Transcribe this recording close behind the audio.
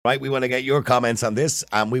Right, we want to get your comments on this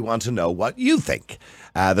and we want to know what you think.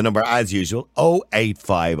 The number, as usual,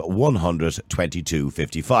 085 100 22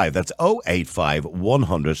 55. That's 085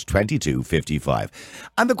 100 22 55.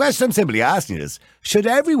 And the question I'm simply asking is, should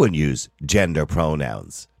everyone use gender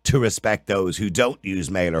pronouns to respect those who don't use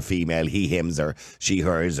male or female, he, hims, or she,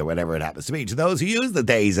 hers, or whatever it happens to be, to those who use the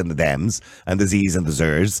theys and the thems, and the z's and the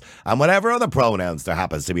zers, and whatever other pronouns there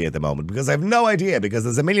happens to be at the moment, because I have no idea, because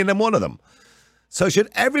there's a million and one of them. So should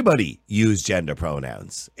everybody use gender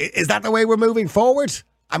pronouns? Is that the way we're moving forward?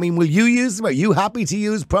 I mean, will you use them? Are you happy to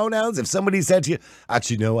use pronouns? If somebody said to you,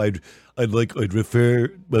 actually, no, I'd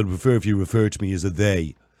prefer if you refer to me as a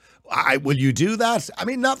they. Will you do that? I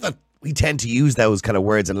mean, not that we tend to use those kind of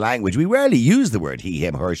words in language. We rarely use the word he,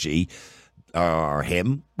 him, her, she, or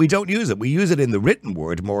him. We don't use it. We use it in the written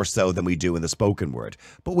word more so than we do in the spoken word.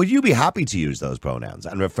 But would you be happy to use those pronouns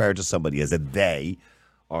and refer to somebody as a they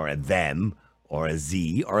or a them or a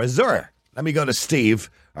z or a zer? Let me go to Steve,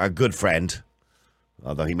 our good friend.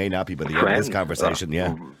 Although he may not be by the end of this conversation,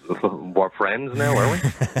 yeah. We're friends now, are we?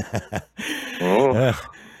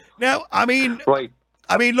 Now, I mean, right.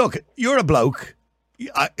 I mean, look, you're a bloke.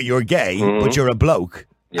 You're gay, but you're a bloke.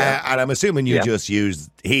 Yeah. And I'm assuming you just use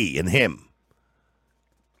he and him.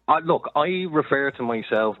 Look, I refer to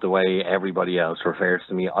myself the way everybody else refers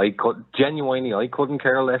to me. I couldn't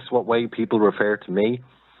care less what way people refer to me.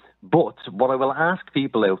 But what I will ask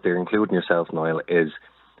people out there, including yourself, Niall, is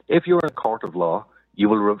if you're in a court of law, you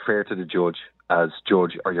will refer to the judge as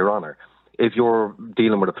Judge or Your Honour. If you're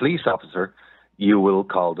dealing with a police officer, you will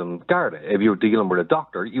call them Garda. If you're dealing with a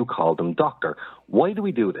doctor, you call them Doctor. Why do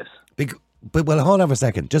we do this? But hold on for a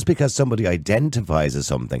second. Just because somebody identifies as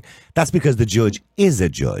something, that's because the judge is a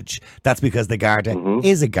judge. That's because the Garda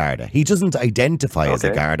is a Garda. He doesn't identify as a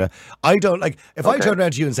Garda. I don't, like, if I turned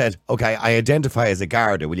around to you and said, okay, I identify as a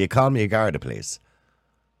Garda, will you call me a Garda, please?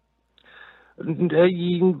 No,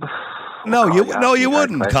 you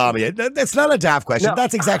wouldn't call me. That's not a daft question. No.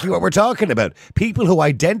 That's exactly what we're talking about. People who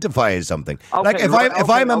identify as something. Okay, like if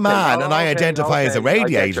I'm a man and I identify as a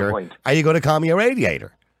radiator, are you going to call me a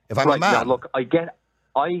radiator? If I'm a man. Now, look, I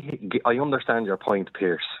understand your point,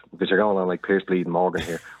 Pierce, because you're going on like Pierce Bleeding Morgan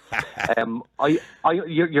here.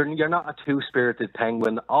 You're not a two-spirited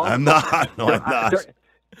penguin. I'm not. No, I'm not.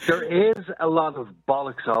 There is a lot of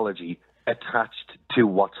bollocksology attached to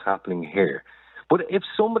what's happening here. But if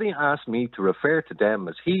somebody asks me to refer to them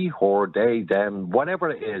as he, her, they, them, whatever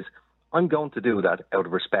it is, I'm going to do that out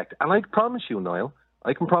of respect. And I promise you, Niall,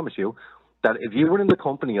 I can promise you that if you were in the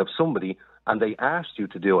company of somebody and they asked you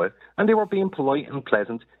to do it and they were being polite and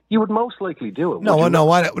pleasant, you would most likely do it.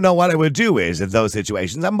 What I would do is, in those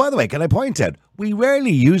situations, and by the way, can I point out, we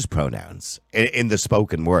rarely use pronouns in the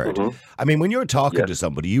spoken word. I mean, when you're talking to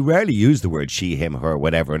somebody, you rarely use the word she, him, her,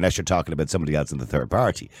 whatever, unless you're talking about somebody else in the third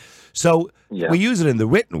party. So we use it in the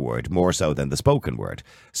written word more so than the spoken word.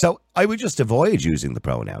 So I would just avoid using the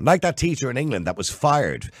pronoun. Like that teacher in England that was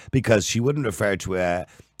fired because she wouldn't refer to a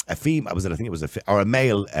female, or a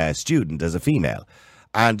male student as a female.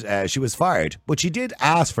 And she was fired, but she did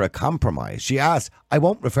ask for a compromise. She asked, I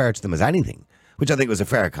won't refer to them as anything, which I think was a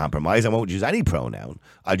fair compromise. I won't use any pronoun.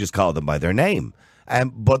 I'll just call them by their name.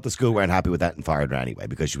 But the school weren't happy with that and fired her anyway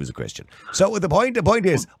because she was a Christian. So the point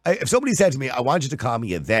is, if somebody said to me, I want you to call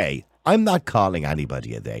me a they, I'm not calling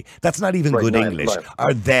anybody a they. That's not even good English. Right.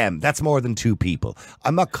 Or them. That's more than two people.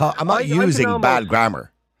 I'm not using bad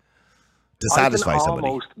grammar to satisfy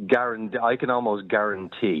somebody. I can almost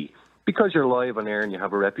guarantee, because you're live on air and you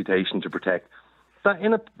have a reputation to protect, that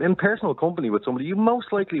in personal company with somebody, you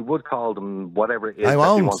most likely would call them whatever it is that you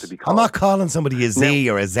want to be called. I'm not calling somebody a Z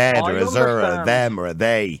or a Z or a zer or a them or a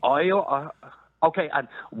they. Okay, and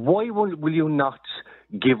why will you not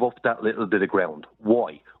give up that little bit of ground?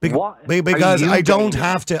 Why? Because I don't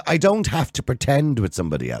have to pretend with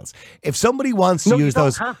somebody else. If somebody wants to use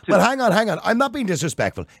those, well, hang on. I'm not being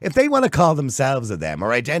disrespectful. If they want to call themselves a them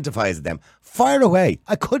or identify as them, fire away.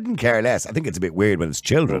 I couldn't care less. I think it's a bit weird when it's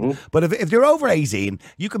children. But if you're over 18,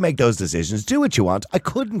 you can make those decisions. Do what you want. I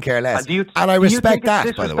couldn't care less. And I respect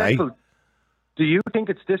that, by the way. Do you think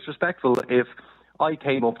it's disrespectful if I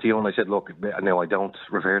came up to you and I said, look, no, I don't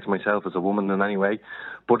refer to myself as a woman in any way,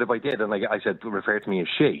 but if I did and I said, refer to me as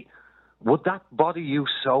she, would that bother you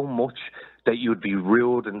so much that you'd be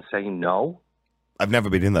rude and say no? I've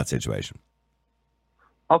never been in that situation.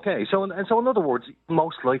 Okay, so in other words,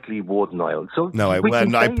 most likely would, Niall. So no, I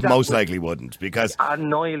most likely wouldn't, because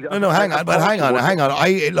Niall. No, hang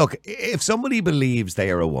on. Look, if somebody believes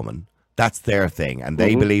they are a woman, that's their thing, and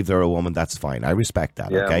they believe they're a woman, that's fine. I respect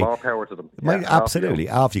that, okay? More power to them. Absolutely,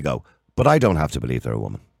 off you go. But I don't have to believe they're a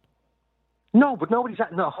woman. No, but nobody's...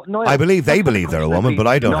 No, Niall, I believe they that's not the believe they're a question. woman, but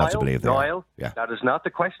I don't have to Niall, believe they are. Niall, Yeah. that is not the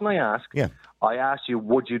question I asked. Yeah. I asked you,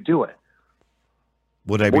 would you do it?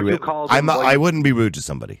 Would I be Would you rude? call them I wouldn't be rude to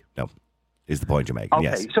somebody. No, is the point you're making? Okay,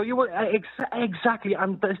 Yes. so you would exactly,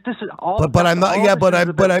 and this is all. But I'm not. Yeah, but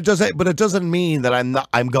it it doesn't mean that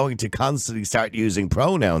I'm going to constantly start using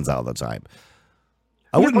pronouns all the time.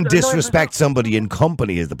 I wouldn't disrespect somebody in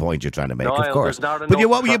company is the point you're trying to make, Niall, of course. there's not But you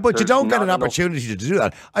enough- don't get there's an not opportunity to do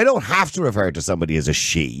that. I don't have to refer to somebody as a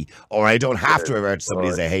she, or I don't have to refer to somebody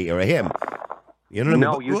as a he or a him. You know what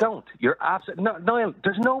I mean? No, you don't. You're absolutely no, Niall.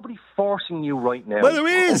 There's nobody forcing you right now. Well, there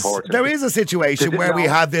is. unfortunately. There is a situation where we No.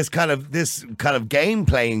 have this kind of game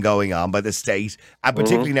playing going on by the state, and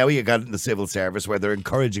particularly now you got it in the civil service where they're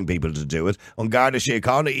encouraging people to do it. On Garda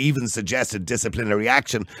Síochána even suggested disciplinary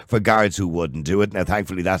action for guards who wouldn't do it. Now,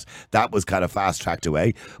 thankfully, that was kind of fast tracked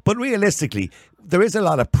away. But realistically, there is a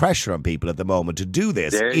lot of pressure on people at the moment to do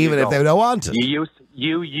this, There even you if go. they don't want it.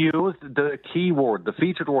 You use the key word, the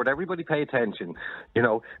featured word. Everybody pay attention. You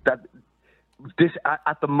know that this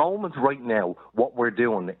at the moment right now, what we're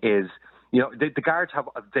doing is, you know, the guards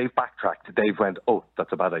they've backtracked. They've went, oh,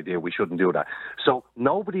 that's a bad idea. We shouldn't do that. So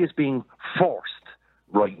nobody is being forced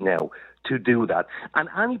right now to do that. And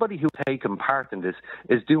anybody who's taken part in this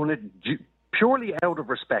is doing it purely out of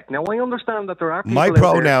respect. Now, I understand that there are people My out there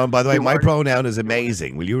pronoun, by the way, who my are- pronoun is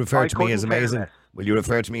amazing. Will you refer I to me as couldn't care amazing? less. Will you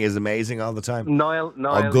refer to me as amazing all the time? Niall,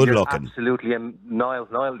 good you're looking. Absolutely,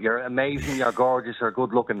 Niall, you're amazing. You're gorgeous. You're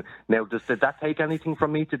good looking. Now, did that take anything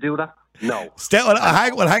from me to do that? No.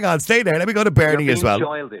 Hang on, stay there. Let me go to Bernie You're as well. being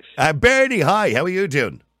childish. Bernie, hi. How are you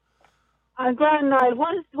doing? I'm grand, Niall.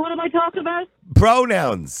 What am I talking about?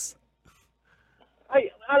 Pronouns.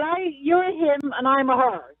 You're a him and I'm a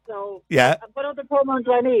her. So Yeah. what other pronouns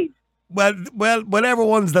do I need? Well, whatever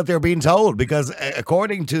ones that they're being told, because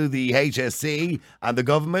according to the HSC and the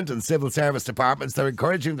government and civil service departments, they're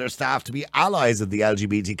encouraging their staff to be allies of the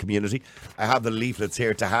LGBT community. I have the leaflets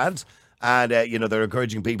here to hand. And, they're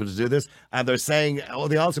encouraging people to do this. And they're saying,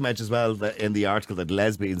 they also mention as well that in the article that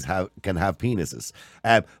lesbians can have penises.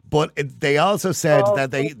 But they also said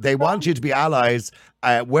that they want you to be allies,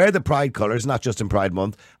 wear the pride colours, not just in Pride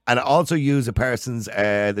Month, and also use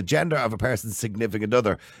the gender of a person's significant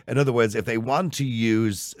other. In other words, if you want to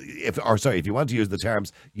use the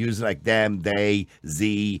terms, use like them, they,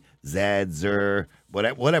 z, zer,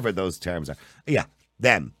 whatever those terms are. Yeah,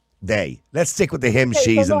 them. They. Let's stick with the him,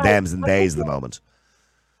 she's, and thems and theys at the moment.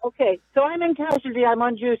 Okay, so I'm in casualty, I'm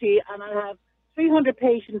on duty, and I have 300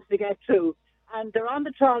 patients to get through. And they're on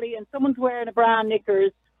the trolley, and someone's wearing a brown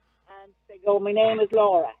knickers, and they go, my name is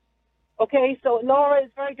Laura. Okay, so Laura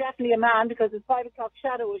is very definitely a man because his 5 o'clock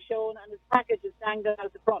shadow is shown and his package is dangling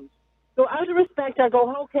out the front. So out of respect, I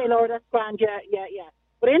go, okay, Laura, that's grand, yeah.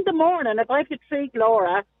 But in the morning, if I have to treat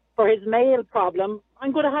Laura for his male problem,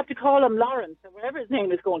 I'm going to have to call him Lawrence or whatever his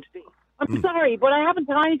name is going to be. I'm sorry, but I haven't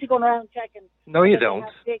time to go around checking. No, you don't.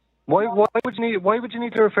 Why would you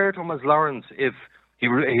need to refer to him as Lawrence if he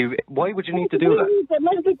why would you need to do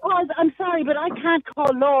that? Because I'm sorry, but I can't call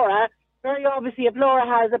Laura. Very obviously, if Laura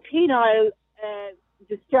has a penile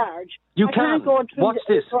discharge, You I can. can't go and treat What's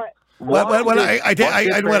this?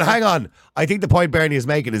 Hang on. I think the point Bernie is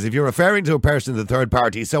making is if you're referring to a person in the third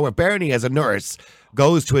party, so if Bernie as a nurse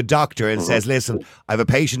goes to a doctor and says, listen, I have a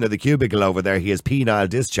patient in the cubicle over there, he has penile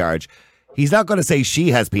discharge, he's not going to say she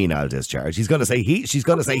has penile discharge. She's going to say he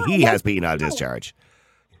has penile discharge.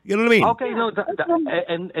 You know what I mean? Okay, no,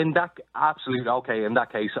 in that absolute okay. In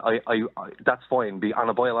that case, I that's fine. On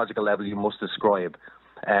a biological level, you must describe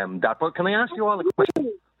that. But can I ask you all a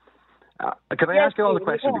question? Ask you all the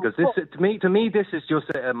question because this to me this is just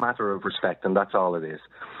a matter of respect and that's all it is.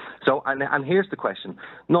 So and here's the question,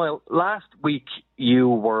 Niall. Last week you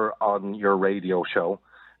were on your radio show,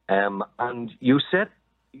 and you said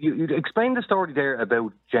you explained the story there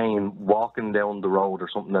about Jane walking down the road or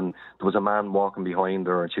something, and there was a man walking behind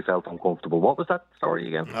her, and she felt uncomfortable. What was that story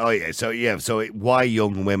again? Oh yeah, so why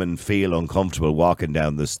young women feel uncomfortable walking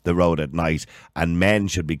down the road at night, and men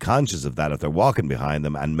should be conscious of that if they're walking behind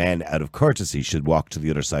them, and men out of courtesy should walk to the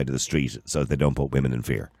other side of the street so that they don't put women in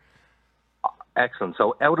fear. Excellent.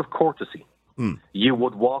 So out of courtesy, you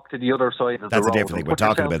would walk to the other side of the road. That's a different thing.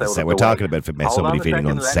 We're talking about somebody feeling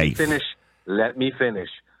unsafe. Let me finish.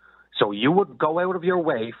 So you would go out of your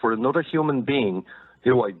way for another human being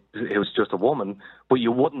who's just a woman, but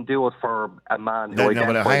you wouldn't do it for a man who No,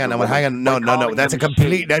 but hang on. No. That's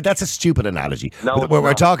that's a stupid analogy. No,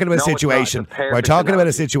 we're talking about a No, it's not. situation. It's a perfect We're talking about a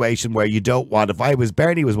analogy. situation where you don't want. If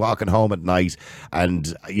Bernie was walking home at night,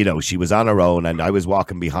 and she was on her own, and I was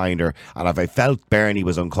walking behind her, and if I felt Bernie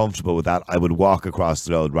was uncomfortable with that, I would walk across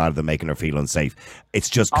the road rather than making her feel unsafe. It's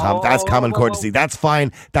just that's common courtesy. That's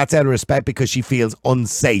fine. That's out of respect because she feels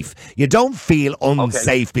unsafe. You don't feel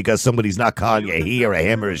unsafe because somebody's not calling you he or a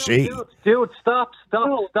him or a she. Dude, stop.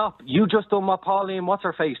 You just done what Pauline, what's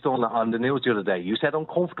her face, done on the news the other day. You said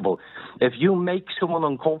uncomfortable. If you make someone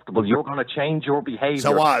uncomfortable, you're going to change your behavior.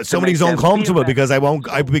 So what? Somebody's uncomfortable because I won't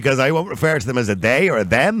refer to them as a they or a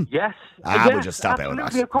them? Yes. We'll just stop out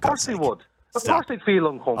of that. Of course they would. Of course they'd feel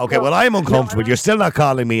uncomfortable. Okay, well, I'm uncomfortable. You're still not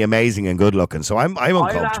calling me amazing and good looking, so I'm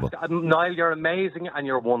uncomfortable. Niall, you're amazing and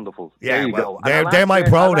you're wonderful. Yeah, there you well, go. they're my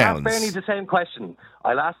pronouns.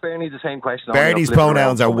 I'll ask Bernie the same question. Bernie's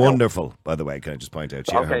pronouns are wonderful, by the way. Can I just point out?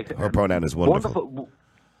 Her pronoun is wonderful.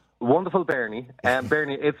 Wonderful, Bernie.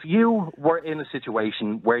 Bernie, if you were in a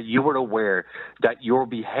situation where you were aware that your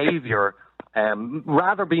behaviour,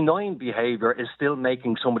 rather benign behaviour, is still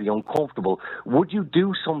making somebody uncomfortable, would you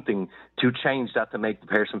do something to change that to make the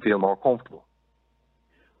person feel more comfortable?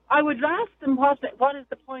 I would ask them what is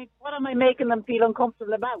the point? What am I making them feel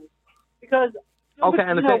uncomfortable about? Because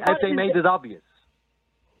and if they made it obvious.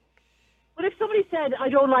 But if somebody said I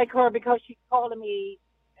don't like her because she's calling me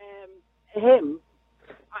him,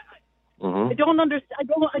 I don't understand. I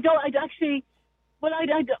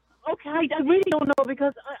really don't know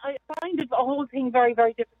because I find the whole thing very,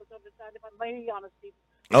 very difficult to understand, if I'm really honest.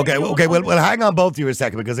 Okay. Well, hang on both of you a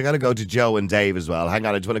second because I got to go to Joe and Dave as well. Hang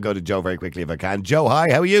on, I just want to go to Joe very quickly if I can. Joe, hi,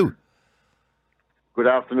 how are you? Good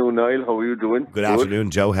afternoon, Niall. How are you doing? Good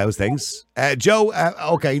afternoon, Joe. How's things? Joe,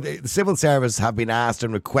 okay, the civil service have been asked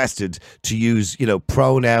and requested to use,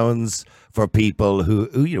 pronouns for people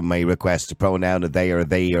who may request a pronoun, a they or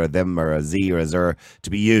a them or a z or a zer to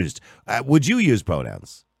be used. Would you use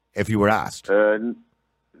pronouns if you were asked?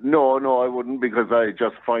 No, I wouldn't, because I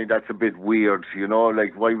just find that's a bit weird,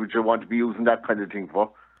 like why would you want to be using that kind of thing for?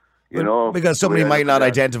 Because somebody might not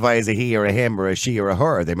identify as a he or a him or a she or a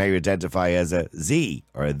her. They may identify as a z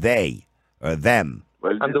or a they or a them.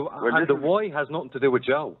 And the Y has nothing to do with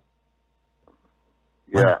Joe.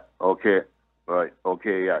 Yeah, okay. Right,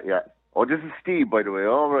 okay, yeah. Oh, this is Steve, by the way.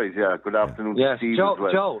 All right, yeah. Good afternoon, yes, Steve. Joe, as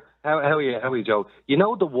well. Joe, how are you, Joe? You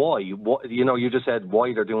know the why. You just said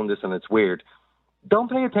why they're doing this and it's weird. Don't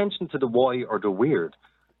pay attention to the why or the weird.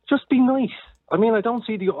 Just be nice. I mean, I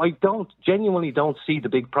genuinely don't see the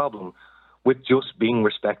big problem with just being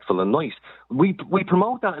respectful and nice. We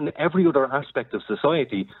promote that in every other aspect of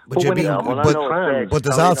society. But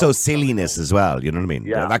there's also silliness as well. You know what I mean?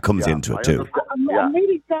 Yeah, that comes into it too. I'm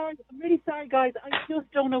really sorry, guys. I just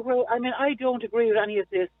don't know. I don't agree with any of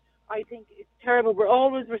this. I think it's terrible. We're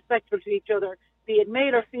always respectful to each other, be it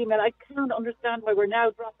male or female. I can't understand why we're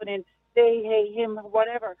now dropping in they, hey, him,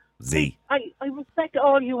 whatever. Z. I respect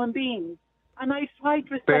all human beings. And I try to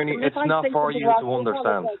respect Bernie, them. it's not for you to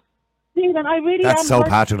understand. Stephen, I really That's so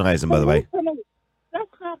patronising, by the way.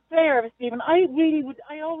 That's not fair, Stephen. I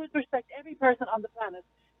always respect every person on the planet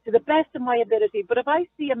to the best of my ability. But if I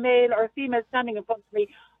see a male or a female standing in front of me,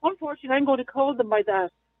 unfortunately, I'm going to call them by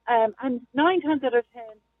that. And 9 times out of 10,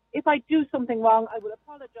 if I do something wrong, I will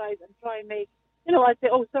apologise and try and make, I'd say,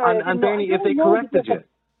 oh, sorry. And Bernie, if they corrected you,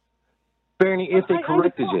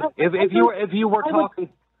 if you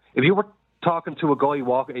were talking to a guy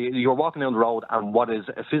you're walking down the road, and what is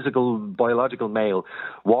a physical, biological male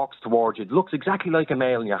walks towards you, looks exactly like a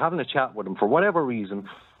male, and you're having a chat with him for whatever reason,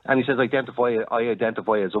 and he says, I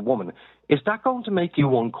identify as a woman. Is that going to make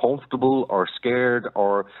you uncomfortable or scared,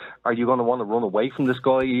 or are you going to want to run away from this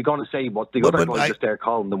guy? Are you going to say what the other guy just there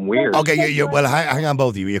calling them weird? Okay, well, hang on,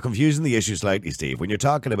 both of you. You're confusing the issue slightly, Steve. When you're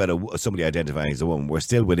talking about somebody identifying as a woman, we're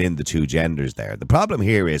still within the two genders there. The problem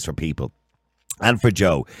here is for people, and for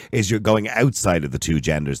Joe, is you're going outside of the two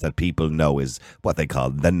genders that people know is what they call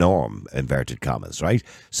the norm, inverted commas, right?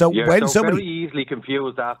 So when somebody very easily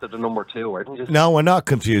confused after the number 2, aren't you? No, we're not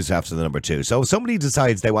confused after the number 2. So if somebody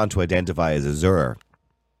decides they want to identify as a Zur,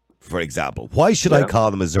 for example, why should I call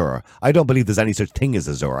them a Zur? I don't believe there's any such thing as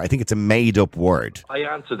a Zur. I think it's a made-up word. I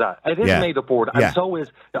answer that. It is a made-up word, and so is...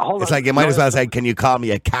 It's like you might as well say, can you call me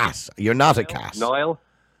a cat? You're not a cat.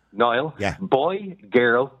 Niall, boy,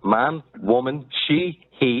 girl, man, woman, she,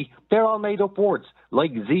 he, they're all made up words,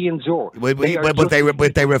 like Z and Zur. But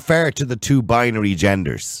they refer to the two binary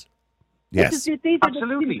genders. Yes.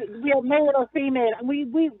 Absolutely. We are male or female, and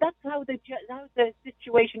we that's how the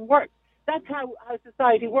situation works. That's how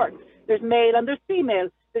society works. There's male and there's female.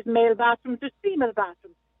 There's male bathrooms, there's female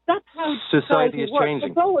bathrooms. That's how Society is works.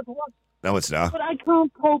 changing. Although it works, No, it's not. but I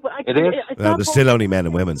can't cope. It is. No, there's still only men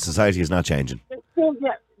and women. Society is not changing.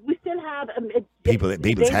 We still have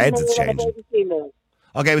People's heads it's changing.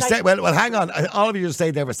 Okay, well, hang on. All of you just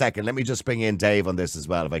stay there for a second. Let me just bring in Dave on this as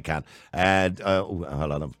well, if I can.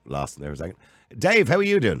 Hold on, I've lost him there for a second. Dave, how are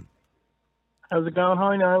you doing? How's it going?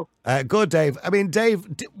 Hi, now. Good, Dave. I mean, Dave,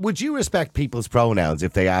 would you respect people's pronouns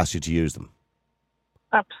if they asked you to use them?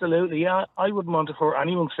 Absolutely, yeah. I wouldn't want to hurt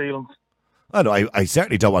anyone's feelings. Oh, no, I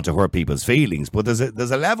certainly don't want to hurt people's feelings, but there's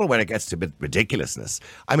a level when it gets to a bit ridiculousness.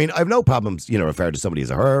 I mean, I've no problems, referring to somebody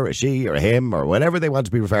as a her, a she, or a him, or whatever they want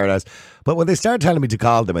to be referred as. But when they start telling me to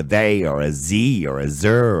call them a they, or a z, or a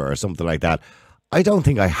zer, or something like that, I don't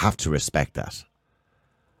think I have to respect that.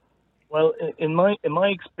 Well, in my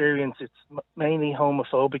experience, it's mainly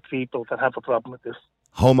homophobic people that have a problem with this.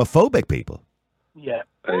 Homophobic people? Yeah.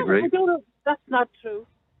 I agree. I don't know. That's not true.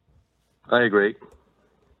 I agree.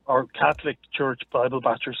 Or Catholic Church Bible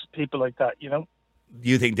bashers, people like that,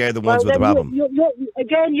 You think they're the ones with the problem?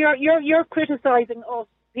 You're criticising us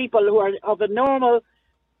people who are of a normal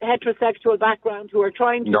heterosexual background who are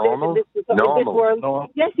trying to live in this world. No.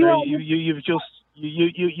 Yes, you are.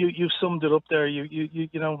 You've summed it up there. You've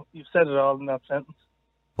said it all in that sentence.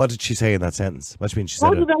 What did she say in that sentence? What do you mean she said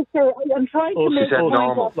What it? did I say? I'm trying to make said a point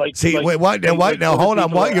normal. of- Now, hold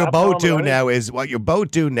on. What you're both doing abnormal,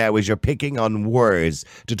 now is you're picking on words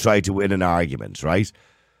to try to win an argument, right?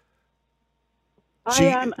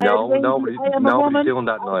 Nobody's doing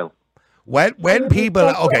that, Niall. When people,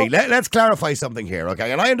 okay, let's clarify something here,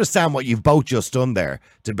 okay? And I understand what you've both just done there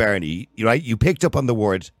to Bernie, right? You picked up on the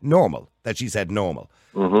word normal, that she said normal.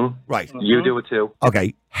 Mm-hmm. Right. You do it too.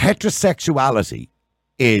 Okay, heterosexuality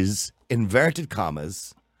is, inverted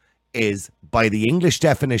commas, is, by the English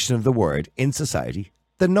definition of the word in society,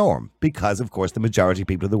 the norm. Because, of course, the majority of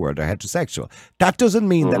people of the world are heterosexual. That doesn't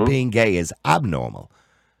mean that being gay is abnormal.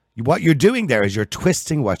 What you're doing there is you're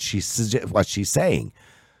twisting what she's saying.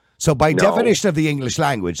 So by definition of the English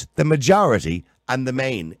language, the majority and the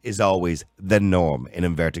main is always the norm, in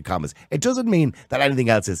inverted commas. It doesn't mean that anything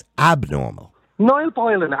else is abnormal. Niall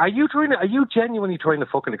Boylan, are you genuinely trying to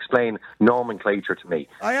fucking explain nomenclature to me?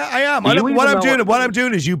 I am. What I'm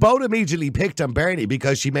doing is you both immediately picked on Bernie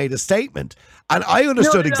because she made a statement. And I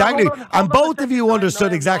understood exactly, and both of you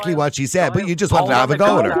understood exactly what she said, but you just wanted to have a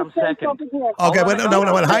go at her. Okay,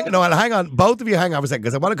 well, hang on. Both of you hang on for a second,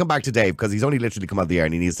 because I want to come back to Dave, because he's only literally come on the air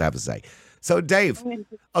and he needs to have a say. So, Dave,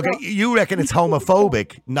 okay, you reckon it's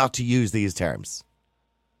homophobic not to use these terms?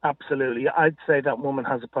 Absolutely. I'd say that woman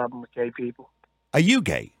has a problem with gay people. Are you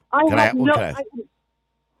gay? What's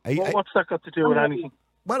that got to do with anything?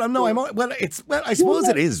 Well, I suppose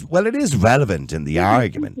it is. Well, it is relevant in the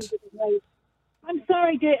argument. I'm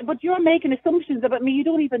sorry, Dave, but you're making assumptions about me. You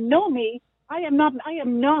don't even know me. I am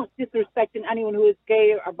not disrespecting anyone who is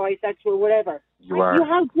gay or bisexual or whatever. You are.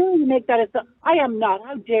 How dare you make that assumption? I am not.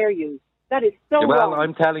 How dare you? That is so wrong.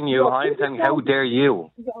 I'm telling you, how dare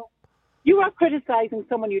you? You are criticising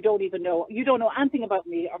someone you don't even know. You don't know anything about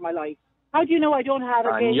me or my life. How do you know I don't have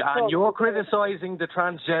a gay son? And you're criticising the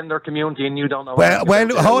transgender community and you don't know. Well,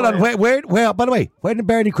 hold on. Where, by the way, when did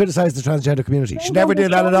Bernie criticise the transgender community? She never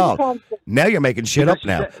did that at all. Now you're making shit up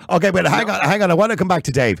now. Okay, but hang on. I want to come back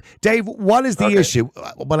to Dave. Dave, what is the issue?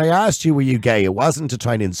 When I asked you, were you gay, it wasn't to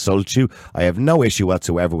try and insult you. I have no issue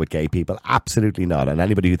whatsoever with gay people. Absolutely not. And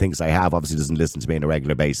anybody who thinks I have obviously doesn't listen to me on a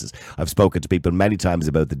regular basis. I've spoken to people many times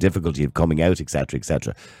about the difficulty of coming out, etc.,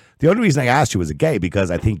 etc. The only reason I asked you was a gay,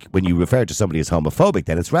 because I think when you refer to somebody as homophobic,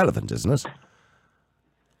 then it's relevant, isn't it?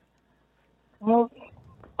 Well,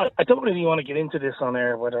 I don't really want to get into this on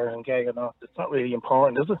air, whether I'm gay or not. It's not really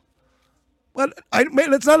important, is it? Well,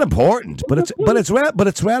 it's not important, but it's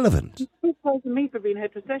relevant. You're criticizing me for being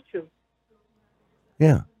heterosexual.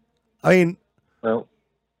 Yeah, I mean, well,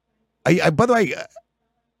 I by the way,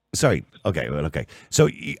 sorry. Okay. So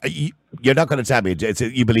you're not going to tell me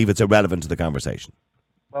you believe it's irrelevant to the conversation.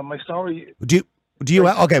 Well, my story. Do you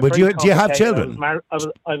have children? I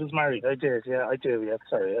was married. I did. Yeah, I do. Yeah,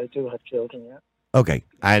 sorry, I do have children. Yeah. Okay,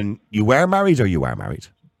 and you were married or you are married?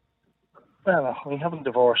 Well, we haven't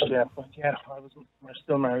divorced yet, but yeah, we're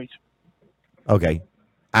still married. Okay,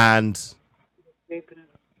 and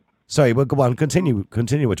sorry, well, go on. Continue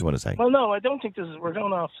what you want to say. Well, no, I don't think we're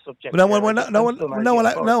going off subject. No,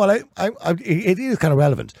 it is kind of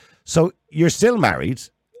relevant. So you're still married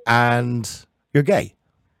and you're gay.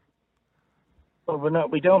 Well,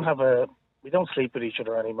 we don't sleep with each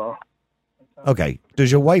other anymore. Okay.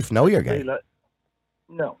 Does your wife know you're gay?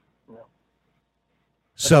 No.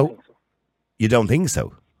 So you don't think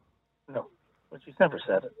so? No, but she's never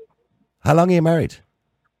said it. How long are you married?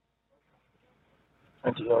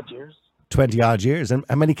 20-odd years. 20 odd years. And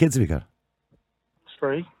how many kids have you got?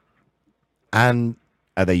 3. And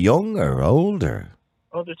are they young or old or?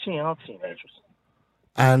 Oh, they're all teenagers.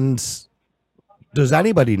 And does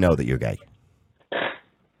anybody know that you're gay?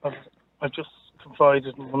 I just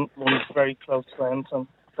confided in one very close friend, and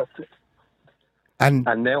that's it. And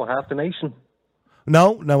now half the nation.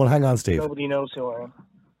 no, well, hang on, Steve. Nobody knows who I am.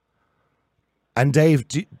 And Dave,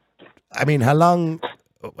 how long,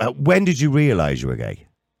 when did you realise you were gay?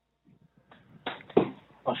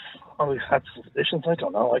 I've always had suspicions. I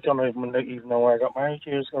don't know. I don't even know where I got married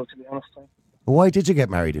years ago, to be honest. Why did you get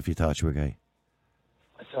married if you thought you were gay?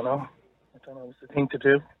 I don't know. It was the thing to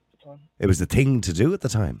do at the time. It was the thing to do at the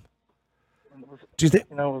time. Do you think?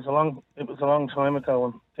 It was a long time ago,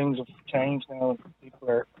 and things have changed now. And people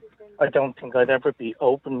are. I don't think I'd ever be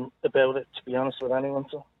open about it, to be honest with anyone.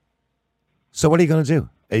 So what are you going to do?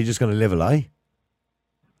 Are you just going to live a lie?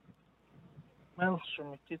 Well, sure,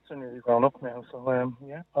 my kids are nearly grown up now, so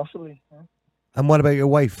yeah, possibly. Yeah. And what about your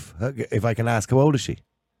wife? If I can ask, how old is she?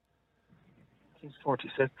 She's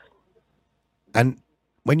 46. And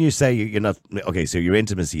when you say you're not okay, so your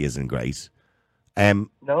intimacy isn't great. No,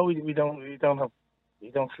 we don't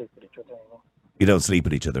sleep with each other anymore. You don't sleep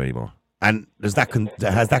with each other anymore. And has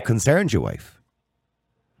that concerned your wife?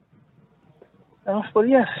 Well,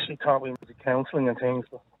 yes, she taught me the counselling and things.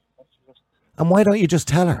 But and why don't you just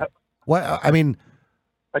tell her? Why?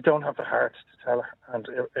 I don't have the heart to tell her, and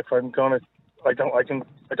if I'm gonna, I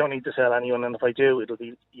don't need to tell anyone, and if I do, it'll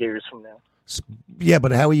be years from now. Yeah,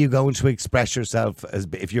 but how are you going to express yourself as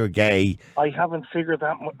if you're gay? I haven't figured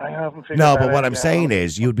that. No, but what I'm saying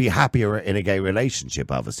is, you'd be happier in a gay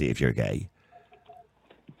relationship, obviously, if you're gay.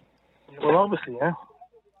 Well, obviously, yeah.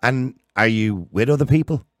 And are you with other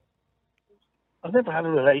people? I've never had a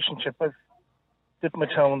relationship. I've dipped my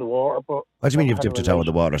toe in the water, but... What do you mean you've dipped your toe in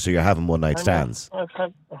the water? So you're having one-night stands? I've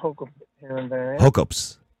had a hookup here and there, yeah.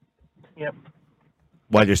 Hookups? Yep.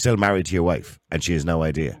 While you're still married to your wife, and she has no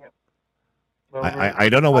idea? Yep. Well, I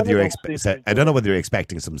don't know whether I don't know whether you're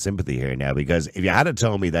expecting some sympathy here now, because if you hadn't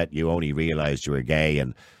told me that you only realised you were gay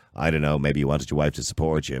and, I don't know, maybe you wanted your wife to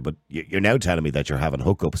support you, but you're now telling me that you're having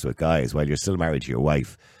hookups with guys while you're still married to your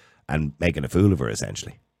wife and making a fool of her,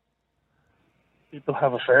 essentially. People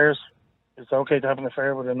have affairs. It's okay to have an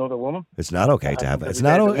affair with another woman. It's not okay to have. It's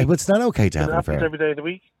not okay to have an affair. Every day of the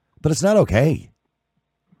week. But it's not okay.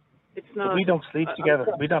 It's not. We don't sleep together.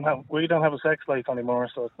 We don't have a sex life anymore.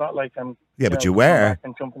 So it's not like I'm. Yeah, but you were.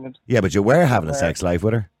 Yeah, but you were having a sex life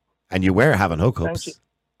with her, and you were having hookups.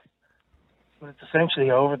 But it's essentially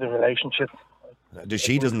over the relationship.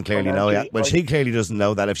 She doesn't clearly know that. Well, she clearly doesn't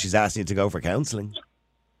know that if she's asking you to go for counselling.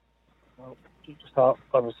 Well, she just thought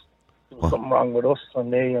there was something wrong with us and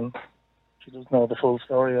me, and she doesn't know the full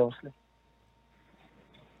story, obviously.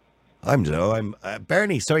 I'm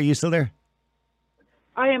Bernie. Sorry, are you still there?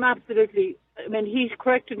 I am absolutely. I mean, he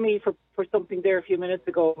corrected me for something there a few minutes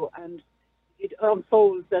ago, and it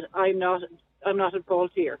unfolds that I'm not at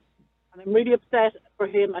fault here, and I'm really upset for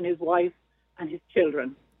him and his wife and his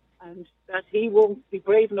children, and that he won't be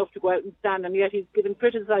brave enough to go out and stand, and yet he's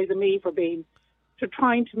criticising me for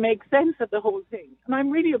trying to make sense of the whole thing, and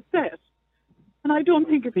I'm really upset. And I don't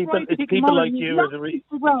think it's right to people like you are the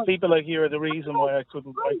reason why I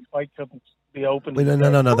couldn't be open.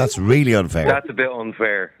 No, that's really unfair. That's a bit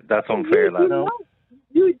unfair. That's unfair, lad.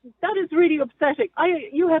 That is really upsetting.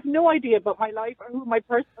 You have no idea about my life or who my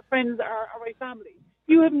friends are or my family.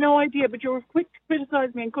 You have no idea, but you were quick to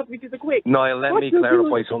criticise me and cut me to the quick. Niall, let me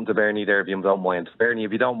clarify something to Bernie there, if you don't mind. Bernie,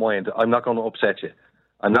 if you don't mind, I'm not going to upset you.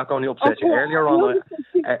 I'm not going to upset you. Earlier on,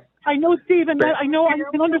 I know, Steve, and I know I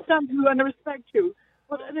can understand you and I respect you.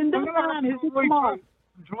 But in that man, his come on.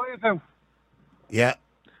 Yeah.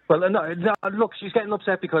 Well, no, look, she's getting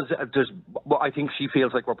upset because I think she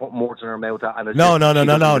feels like we're putting words in her mouth. And No.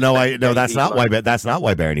 That's not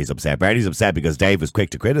why Bernie's upset. Bernie's upset because Dave was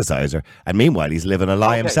quick to criticise her, and meanwhile he's living a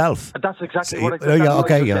lie himself. That's exactly what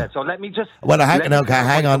I said. So let me just. Well,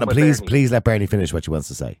 hang on. Please let Bernie finish what she wants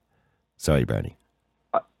to say. Sorry, Bernie.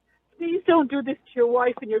 Please don't do this to your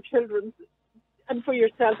wife and your children and for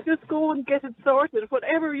yourself. Just go and get it sorted.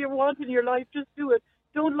 Whatever you want in your life, just do it.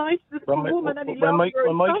 Don't lie to this woman any longer.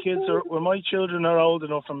 When my children are old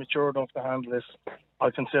enough and mature enough to handle this, I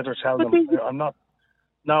consider telling them. I'm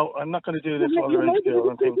not going to do this while they're in school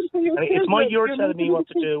and things. And you're telling me what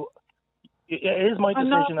to do. It is my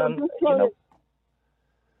decision,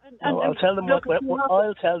 I'll tell them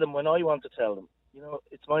I'll tell them when I want to tell them.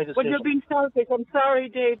 It's my decision. Well, you're being selfish. I'm sorry,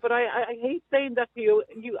 Dave, but I hate saying that to you.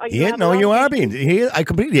 You are being. I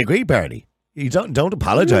completely agree, Bernie. You don't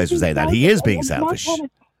apologise for saying that. He is being selfish.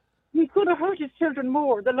 He's going to hurt his children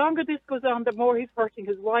more. The longer this goes on, the more he's hurting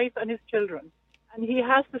his wife and his children. And he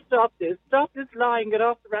has to stop this. Stop this lying, get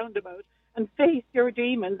off the roundabout, and face your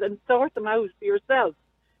demons and sort them out for yourself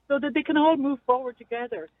so that they can all move forward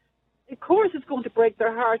together. Of course it's going to break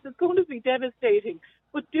their hearts. It's going to be devastating.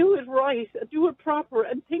 But do it right, do it proper,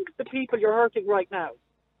 and think of the people you're hurting right now.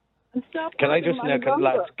 And stop. Can I just now,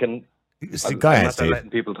 lads, Go ahead, I'm Steve. not letting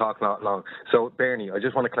people talk not long. So, Bernie, I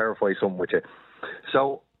just want to clarify something with you.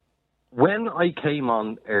 So, when I came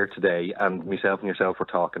on air today and myself and yourself were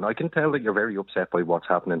talking, I can tell that you're very upset by what's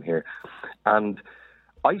happening here. And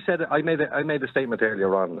I said, I made a statement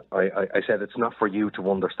earlier on. I said it's not for you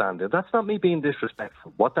to understand it. That's not me being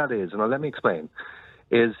disrespectful. What that is, and let me explain,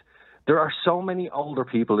 is there are so many older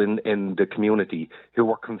people in the community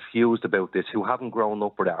who are confused about this, who haven't grown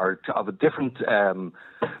up with it, or of a different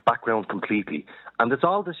background completely. And it's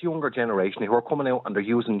all this younger generation who are coming out and they're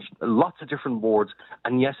using lots of different words.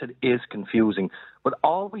 And yes, it is confusing. But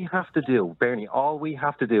all we have to do, Bernie, all we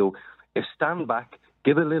have to do is stand back,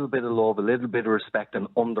 give a little bit of love, a little bit of respect and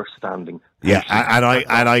understanding. Yeah,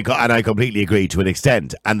 and I completely agree to an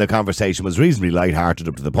extent. And the conversation was reasonably lighthearted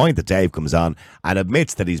up to the point that Dave comes on and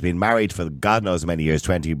admits that he's been married for God knows how many years,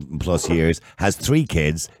 20 plus years, has 3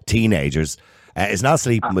 kids, teenagers, is not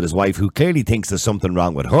sleeping with his wife, who clearly thinks there's something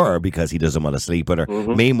wrong with her because he doesn't want to sleep with her.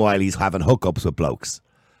 Mm-hmm. Meanwhile, he's having hookups with blokes.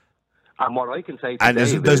 And what I can say to and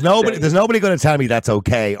Dave there's nobody going to tell me that's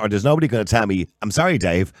okay, or there's nobody going to tell me, I'm sorry,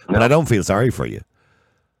 Dave, but I don't feel sorry for you.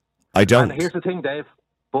 I don't. And here's the thing, Dave.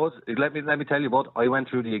 Bud, let me tell you, Bud, I went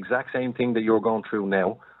through the exact same thing that you're going through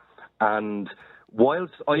now. And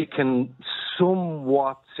whilst I can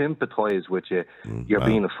somewhat sympathise with you, you're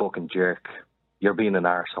being a fucking jerk. You're being an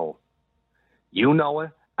arsehole. You know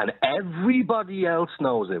it, and everybody else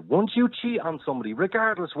knows it. Once you cheat on somebody,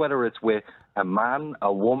 regardless whether it's with a man,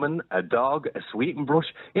 a woman, a dog, a sweeping brush,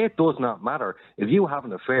 it does not matter. If you have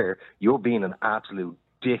an affair, you're being an absolute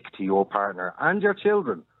dick to your partner and your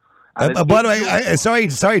children. By the way,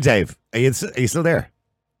 sorry, Dave. Are you still there?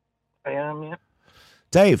 I am, yeah.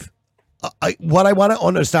 Dave, what I want to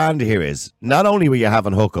understand here is, not only were you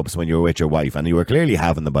having hookups when you were with your wife, and you were clearly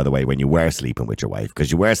having them, by the way, when you were sleeping with your wife,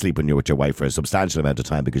 because you were sleeping with your wife for a substantial amount of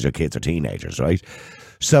time because your kids are teenagers, right?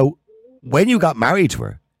 So when you got married to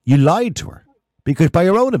her, you lied to her because by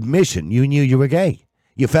your own admission, you knew you were gay.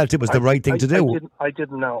 You felt it was the right thing to do. I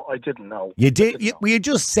didn't know. You did. You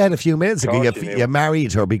just said a few minutes ago you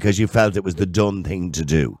married her because you felt it was the done thing to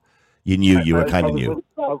do. You knew you were kind of new.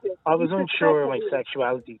 I was unsure of my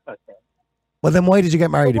sexuality back then. Well, then why did you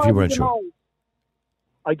get married if you weren't sure?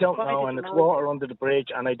 I don't know, and it's water under the bridge,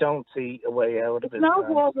 and I don't see a way out of it. It's not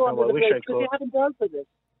water under the bridge because you haven't dealt with it.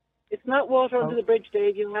 It's not water under the bridge,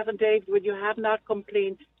 Dave. You have not come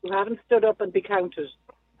clean. You haven't stood up and be counted.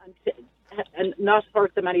 And not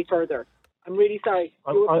hurt them any further. I'm really sorry.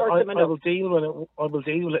 I will deal with it. I will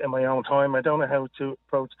deal with it in my own time. I don't know how to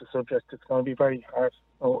approach the subject. It's going to be very hard.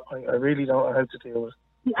 Oh, I really don't know how to deal with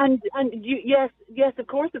it. And yes, of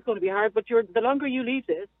course it's going to be hard. But the longer you leave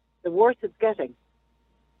this, the worse it's getting.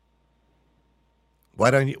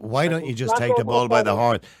 Why don't you just take the bull by the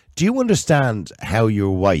horn? Do you understand how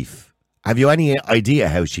your wife? Have you any idea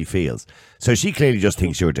how she feels? So she clearly just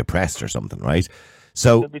thinks you're depressed or something, right?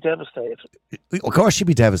 So she'd be devastated. Of course she'd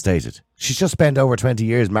be devastated. She's just spent over 20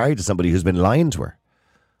 years married to somebody who's been lying to her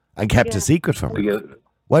and kept a secret from her.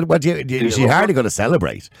 What do you she's hardly going to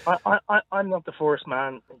celebrate. I'm not the first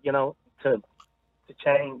man, to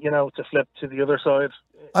change, to flip to the other side.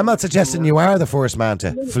 I'm not suggesting you are the first man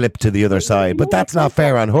to flip to the other side, but that's not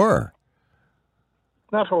fair on her.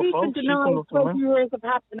 Not her fault. She's been denied 20 years of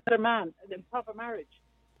having another man in proper marriage.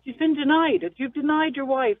 She's been denied it. You've denied your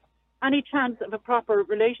wife any chance of a proper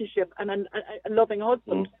relationship and a loving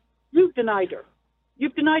husband. You've denied her.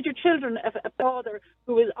 You've denied your children a father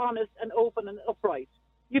who is honest and open and upright.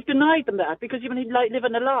 You've denied them that because you've been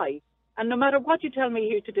living a lie. And no matter what you tell me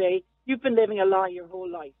here today, you've been living a lie your whole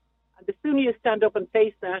life. And the sooner you stand up and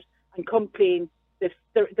face that and come clean, the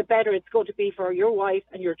better it's going to be for your wife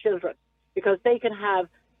and your children, because they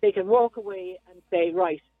can walk away and say,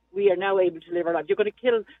 right, we are now able to live our life. You're going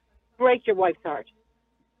to break your wife's heart.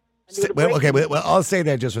 Well, I'll stay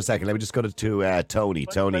there just for a second. Let me just go to Tony.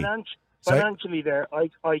 Tony, financially, there,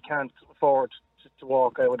 I can't afford to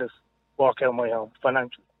walk out of my home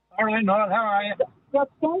financially. All right, Niall, how are you? That's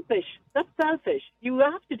selfish. That's selfish. You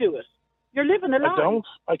have to do it. You're living a lie. I don't.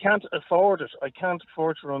 I can't afford it. I can't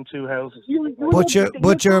afford to run 2 houses.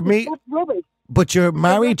 But you're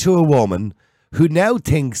married to a woman who now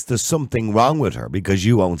thinks there's something wrong with her because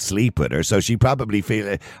you won't sleep with her. So she probably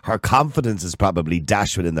feel her confidence is probably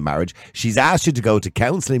dashed within the marriage. She's asked you to go to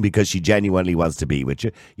counselling because she genuinely wants to be with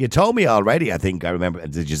you. You told me already, I think I remember,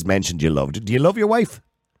 you just mentioned you loved her. Do you love your wife?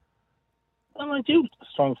 Well, I do have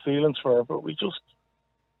strong feelings for her, but we just...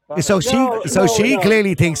 So she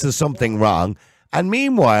clearly thinks there's something wrong. And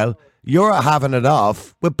meanwhile, you're having it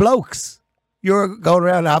off with blokes. You're going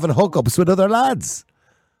around having hookups with other lads.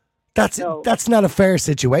 That's not a fair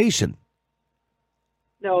situation.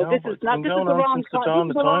 No, this is not. This is the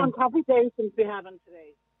wrong conversation to be having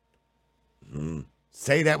today.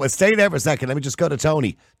 Stay there for a second. Let me just go to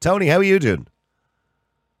Tony. Tony, how are you doing?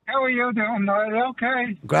 How are you doing, Niall?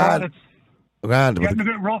 Okay. Grand. Getting a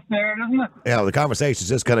bit rough there, isn't it? Yeah, well, the conversation's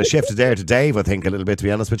just kind of shifted there to Dave, I think, a little bit, to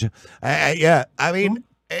be honest with you. Yeah, I mean...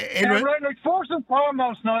 right, like, first and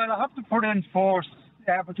foremost, Niall, I have to put in force,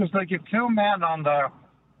 because, like, you have two men on there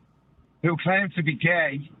who claim to be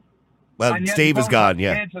gay. Well, Steve is gone,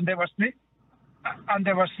 yeah. And they were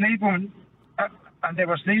sleeping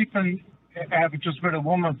just with a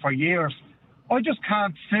woman for years. I just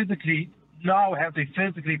can't physically know how they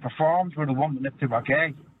physically performed with a woman if they were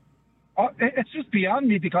gay. It's just beyond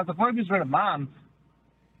me, because if I was with a man,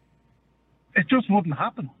 it just wouldn't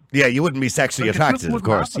happen. Yeah, you wouldn't be sexually attracted, of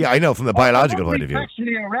course. Happen. Yeah, I know, from the biological point of view.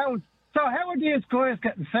 Sexually aroused. So how are these guys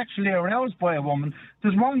getting sexually aroused by a woman?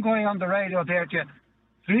 There's one guy on the radio there,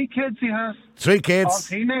 3 kids he has. 3 kids. All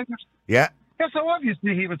teenagers. Yeah. Yeah, so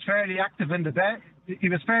obviously he was fairly active in the bed. He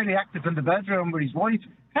was fairly active in the bedroom with his wife.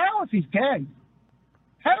 How is he gay?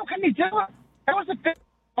 How can he do it? How is it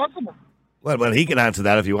possible? Well, he can answer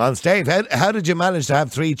that if he wants. Dave, how did you manage to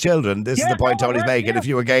have 3 children? This is the point Tony's making. If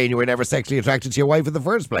you were gay and you were never sexually attracted to your wife in the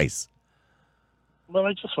first place. Well,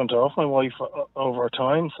 I just went off my wife over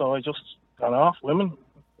time, so I just gone off women.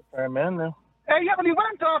 They're men now. Yeah, but he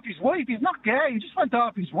went off his wife. He's not gay. He just went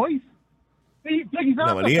off his wife. He's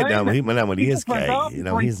not he is gay. You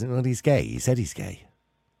know, he's gay. He said he's gay.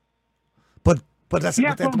 But that's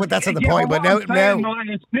not the point. But now,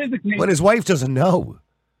 his wife doesn't know.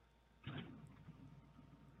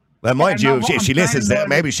 Well, mind you, if she listens,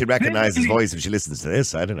 maybe she'd recognise his voice if she listens to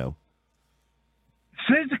this. I don't know.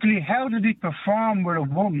 Physically, how did he perform with a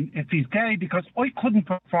woman if he's gay? Because I couldn't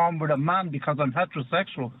perform with a man because I'm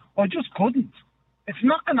heterosexual. I just couldn't. It's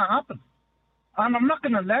not going to happen. And I'm not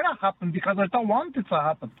going to let it happen because I don't want it to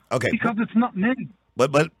happen. Okay. Because it's not me. Well,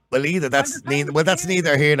 that's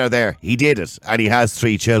neither here nor there. He did it, and he has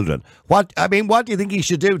 3 children. What do you think he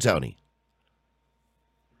should do, Tony?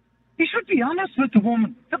 He should be honest with the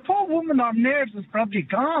woman. The poor woman, her nerves is probably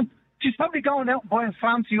gone. She's probably going out buying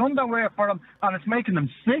fancy underwear for him, and it's making him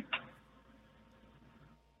sick.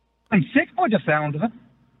 I'm sick by the sound of it.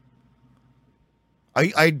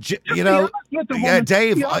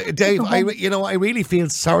 Dave, I really feel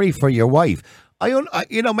sorry for your wife.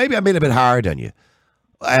 Maybe I'm being a bit hard on you,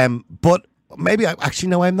 but maybe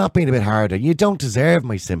I'm not being a bit hard on you. You don't deserve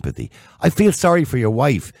my sympathy. I feel sorry for your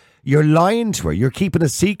wife. You're lying to her. You're keeping a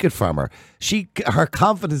secret from her. Her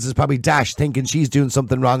confidence is probably dashed, thinking she's doing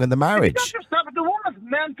something wrong in the marriage. The woman's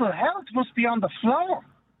mental health must be on the floor.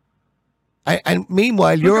 And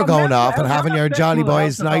meanwhile, you're going off and having your Jolly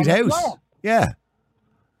Boys night out. Yeah.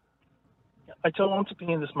 I don't want to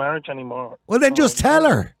be in this marriage anymore. Well, then just tell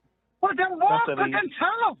her. Well, then what? But then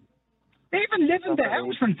tell her. Even live in the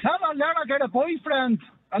house and tell her, let her get a boyfriend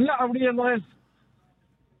and let her realise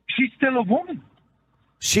she's still a woman.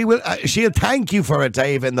 She'll thank you for it,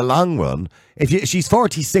 Dave, in the long run. She's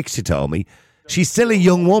 46, she told me. She's still a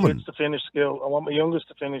young woman. To finish school. I want my youngest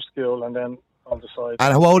to finish school, and then I'll decide.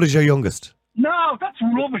 And how old is your youngest? No, that's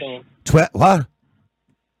rubbish. What?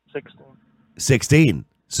 16. 16.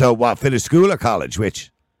 So what, finish school or college?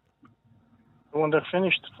 Which? When they're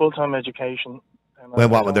finished full-time education.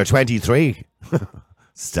 When they're 23?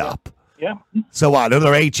 Stop. Yeah. So what,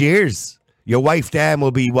 another 8 years? Your wife then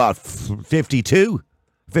will be, what, 52?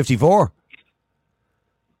 54?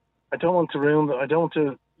 I don't want to ruin I don't want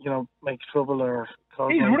to, make trouble or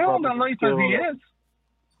cause... He's ruined their life as he is.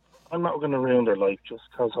 I'm not going to ruin their life just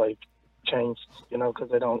because I changed,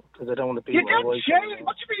 because I don't want to be... You can't change.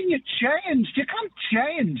 What do you mean you changed? You can't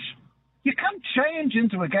change. You can't change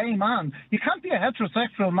into a gay man. You can't be a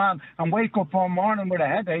heterosexual man and wake up one morning with a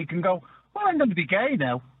headache and go, well, I'm going to be gay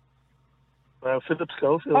now. Well, Philip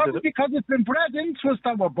Schofield did it. Because it's been bred into us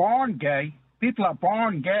that we're born gay. People are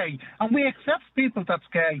born gay, and we accept people that's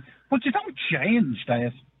gay. But you don't change,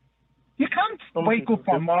 Dave. You can't wake up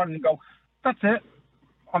one morning and go, that's it.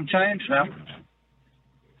 I'm changed now.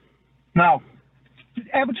 No.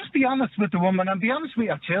 But just be honest with the woman and be honest with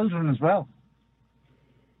your children as well.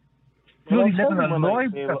 Really living a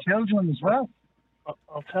life with your children as well.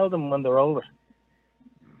 I'll tell them when they're older.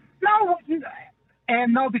 No,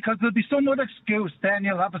 no, because there'll be some other excuse. Then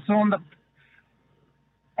you'll have a son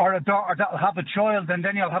or a daughter that'll have a child, and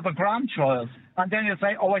then you'll have a grandchild. And then you'll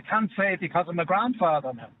say, oh, I can't say it because I'm a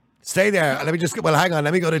grandfather now. Stay there. Let me hang on.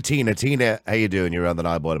 Let me go to Tina. Tina, how you doing? You're on the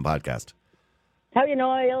Niall Boylan podcast. How are you,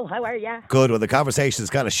 Niall? How are you? Good. Well, the conversation's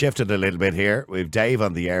kind of shifted a little bit here. We've Dave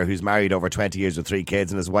on the air, who's married over 20 years with 3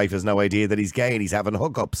 kids, and his wife has no idea that he's gay and he's having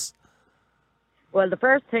hookups. Well, the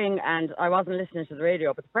first thing, and I wasn't listening to the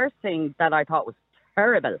radio, but the first thing that I thought was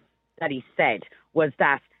terrible that he said was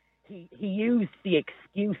that he used the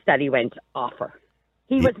excuse that he went off her.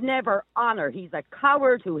 He was never on her. He's a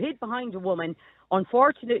coward who hid behind a woman.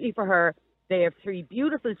 Unfortunately for her, they have 3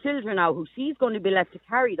 beautiful children now who she's going to be left to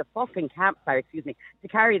carry the fucking to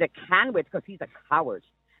carry the can with because he's a coward.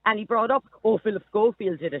 And he brought up, Philip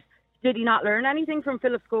Schofield did it. Did he not learn anything from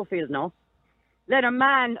Philip Schofield? No. Let a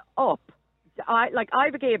man up. I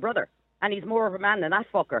have a gay brother, and he's more of a man than that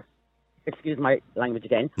fucker. Excuse my language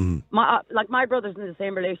again. Mm. My brother's in the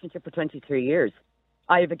same relationship for 23 years.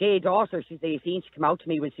 I have a gay daughter. She's 18. She came out to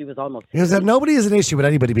me when she was almost 15. Nobody has an issue with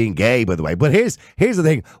anybody being gay, by the way. But here's the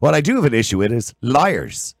thing. What I do have an issue with is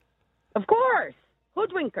liars. Of course.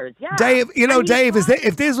 Hoodwinkers, yeah. Dave,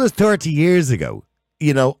 if this was 30 years ago,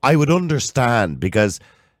 I would understand because,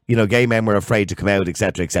 gay men were afraid to come out,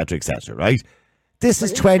 etc., etc., etc., right? This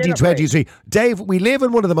is 2023. Dave, we live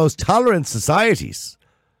in one of the most tolerant societies.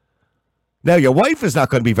 Now, your wife is not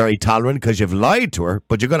going to be very tolerant because you've lied to her,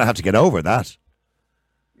 but you're going to have to get over that.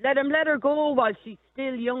 Let her go while she's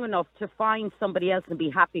still young enough to find somebody else and be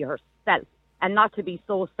happy herself and not to be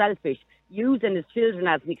so selfish, using his children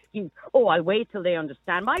as an excuse. Oh, I'll wait till they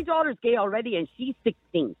understand. My daughter's gay already and she's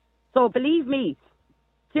 16. So believe me,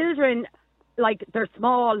 children, they're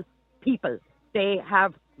small people. They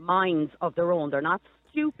have minds of their own. They're not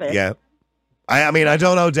stupid. Yeah. I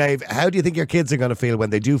don't know, Dave. How do you think your kids are going to feel when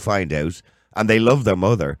they do find out and they love their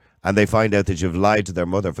mother and they find out that you've lied to their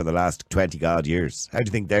mother for the last 20-odd years? How do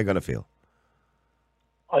you think they're going to feel?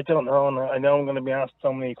 I don't know. And I know I'm going to be asked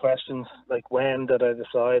so many questions, like when did I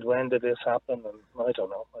decide? When did this happen? And I don't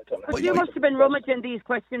know. But you must have been rummaging these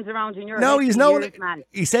questions around in your No, head he's for known years, it. Man.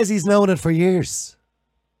 He says he's known it for years.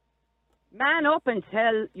 Man up and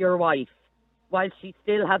tell your wife while she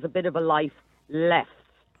still has a bit of a life left.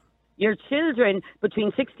 Your children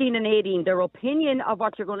between 16 and 18, their opinion of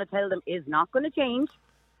what you're going to tell them is not going to change.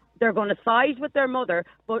 They're going to side with their mother,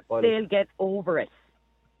 but they'll get over it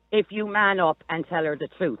if you man up and tell her the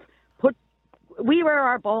truth. We wear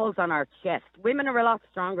our balls on our chest. Women are a lot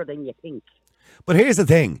stronger than you think. But here's the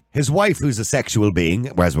thing. His wife, who's a sexual being,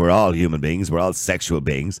 whereas we're all human beings, we're all sexual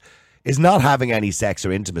beings, is not having any sex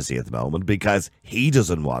or intimacy at the moment because he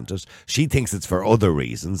doesn't want it. She thinks it's for other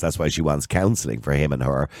reasons. That's why she wants counselling for him and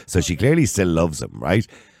her. So she clearly still loves him, right?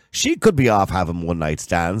 She could be off having one-night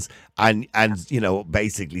stands and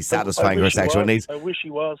basically satisfying her sexual needs. I wish he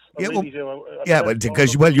was.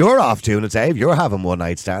 Because you're off doing it, Dave. You're having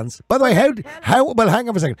one-night stands. By the way, how? Well, hang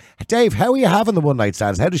on for a second, Dave. How are you having the one-night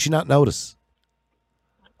stands? How does she not notice?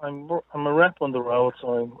 I'm a rep on the road,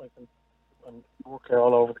 so I'm working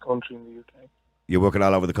all over the country in the UK. You're working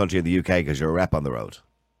all over the country in the UK because you're a rep on the road.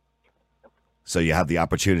 So you have the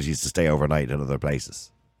opportunities to stay overnight in other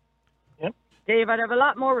places. Dave, I'd have a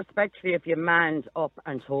lot more respect for you if you manned up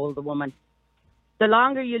and told the woman. The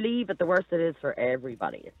longer you leave it, the worse it is for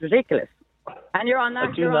everybody. It's ridiculous. And you're on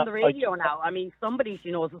the radio now. Somebody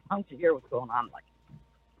she knows is bound to hear what's going on.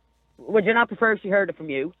 Would you not prefer she heard it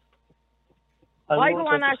from you? Why go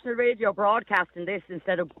on national radio broadcasting this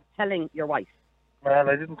instead of telling your wife? Well,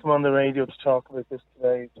 I didn't come on the radio to talk about this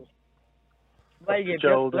today. Well, you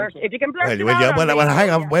just blurt. If you can blurt hang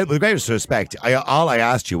on. Well, with greatest respect, all I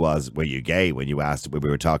asked you was, were you gay when we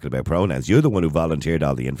were talking about pronouns? You're the one who volunteered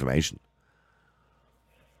all the information.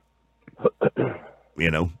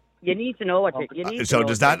 You need to know what you need. So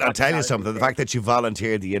does that not tell you something? The fact that you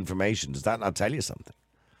volunteered the information, does that not tell you something?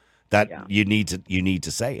 That you need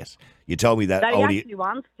to say it. You told me that only. He actually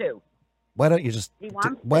wants to. Why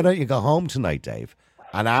don't you go home tonight, Dave,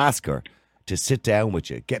 and ask her to sit down with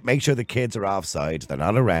you. Make sure the kids are offside, they're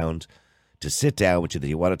not around, to sit down with you, that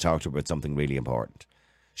you want to talk to her about something really important.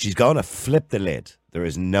 She's going to flip the lid. There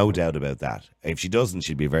is no doubt about that. If she doesn't,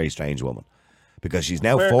 she'd be a very strange woman. Because she's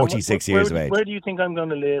now 46 years of age. Where do you think I'm going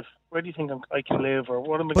to live? Where do you think I can live? Or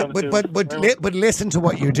what am I going to do? But listen to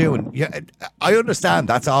what you're doing. I understand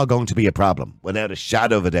that's all going to be a problem, without a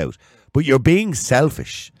shadow of a doubt. But you're being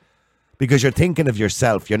selfish. Because you're thinking of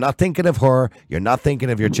yourself. You're not thinking of her. You're not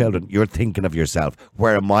thinking of your children. You're thinking of yourself.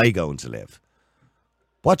 Where am I going to live?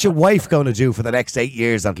 What's your wife going to do for the next 8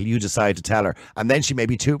 years until you decide to tell her? And then she may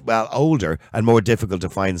be older and more difficult to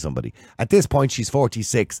find somebody. At this point, she's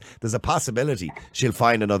 46. There's a possibility she'll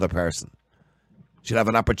find another person. She'll have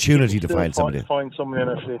an opportunity to find somebody. Find someone in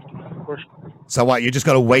her 50s. So what? You're just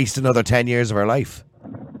going to waste another 10 years of her life?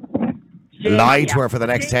 Lie to her for the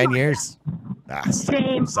next 10 years?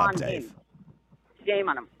 Shame on Dave. him. Shame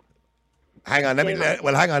on him. Hang on.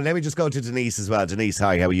 Let me just go to Denise as well. Denise,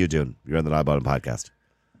 hi. How are you doing? You're on the Niall Bottom podcast.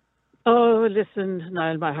 Oh, listen,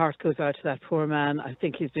 Niall, my heart goes out to that poor man. I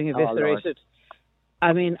think he's being eviscerated.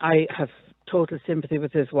 I mean, I have total sympathy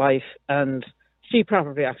with his wife, and she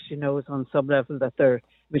probably actually knows on some level that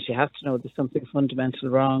she has to know there's something fundamental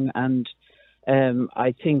wrong, and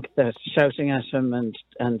I think that shouting at him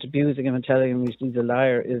and abusing him and telling him he's a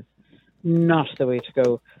liar is not the way to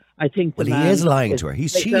go. I think he is lying to her.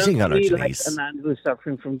 He's cheating on her, Denise. Like a man who's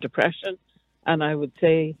suffering from depression, and I would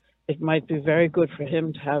say it might be very good for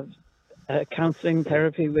him to have counselling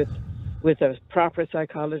therapy with a proper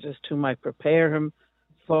psychologist who might prepare him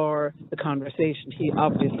for the conversation he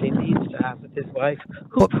obviously needs to have with his wife,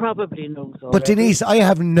 who probably knows already. But Denise, I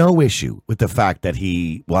have no issue with the fact that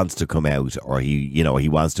he wants to come out, or he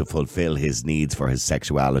wants to fulfill his needs for his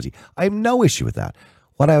sexuality. I have no issue with that.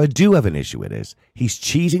 What I do have an issue with is he's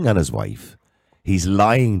cheating on his wife. He's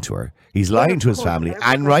lying to her. He's lying to his family.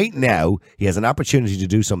 And right now, he has an opportunity to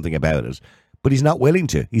do something about it. But he's not willing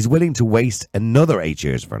to. He's willing to waste another 8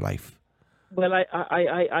 years of her life. Well,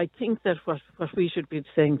 I think that what we should be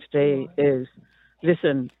saying today is,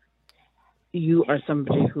 listen, you are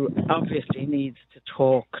somebody who obviously needs to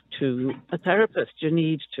talk to a therapist. You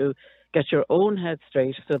need to get your own head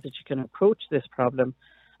straight so that you can approach this problem.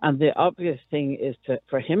 And the obvious thing is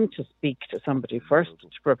for him to speak to somebody first to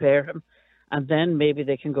prepare him, and then maybe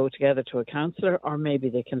they can go together to a counsellor, or maybe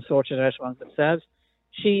they can sort it out among themselves.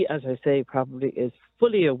 She, as I say, probably is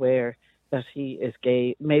fully aware that he is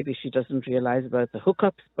gay. Maybe she doesn't realise about the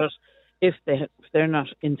hookups, but if they're not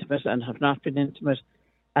intimate and have not been intimate,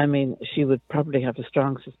 I mean, she would probably have a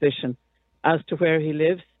strong suspicion as to where he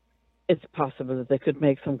lives. It's possible that they could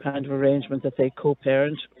make some kind of arrangement that they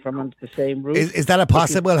co-parent from under the same roof. Is that a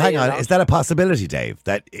possible? Hang on, is that a possibility, Dave?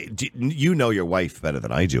 That you know your wife better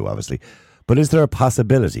than I do, obviously, but is there a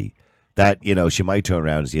possibility that she might turn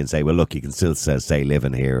around to you and say, "Well, look, you can still stay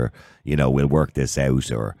living here. We'll work this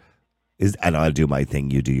out," and I'll do my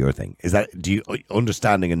thing, you do your thing. Is that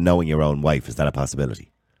understanding and knowing your own wife? Is that a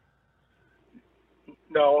possibility?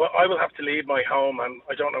 No, I will have to leave my home, and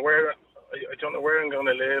I don't know where I'm going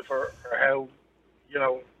to live or how.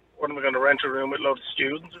 What am I going to rent a room with loads of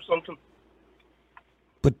students or something?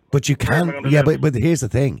 But you can, yeah. But here's the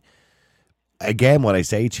thing. Again, what I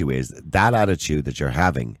say to you is that attitude that you're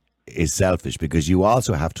having is selfish, because you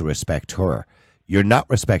also have to respect her. You're not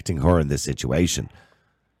respecting her in this situation.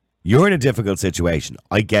 You're in a difficult situation.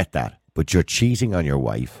 I get that, but you're cheating on your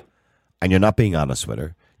wife, and you're not being honest with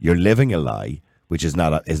her. You're living a lie, which is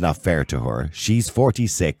not fair to her. She's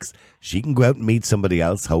 46. She can go out and meet somebody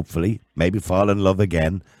else, hopefully, maybe fall in love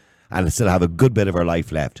again, and still have a good bit of her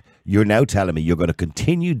life left. You're now telling me you're going to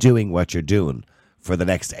continue doing what you're doing for the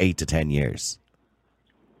next 8 to 10 years.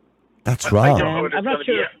 That's wrong. I'm not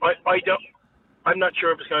sure. I'm not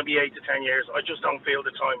sure if it's going to be 8 to 10 years. I just don't feel the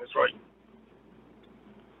time is right.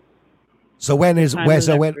 So when is the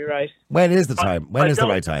time? When is the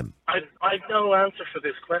right time? I have no answer for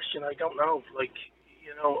this question. I don't know.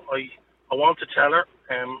 I want to tell her.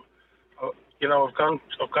 I've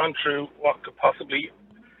gone through what could possibly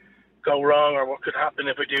go wrong, or what could happen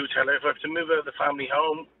if I do tell her. If I have to move out of the family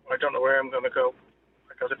home, I don't know where I'm going to go.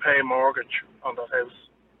 I got to pay a mortgage on that house.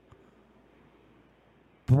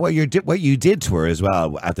 What you did to her as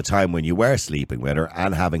well at the time when you were sleeping with her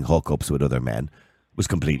and having hookups with other men was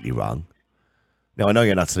completely wrong. Now, I know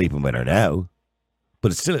you're not sleeping with her now,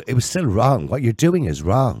 but it was still wrong. What you're doing is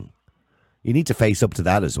wrong. You need to face up to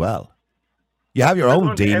that as well. You have your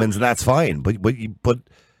own demons, and that's fine. But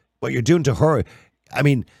what you're doing to her, I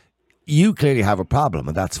mean, you clearly have a problem,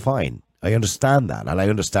 and that's fine. I understand that, and I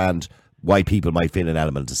understand why people might feel an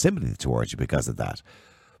element of sympathy towards you because of that.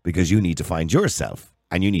 Because you need to find yourself,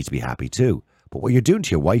 and you need to be happy too. But what you're doing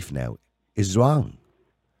to your wife now is wrong.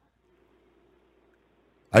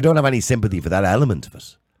 I don't have any sympathy for that element of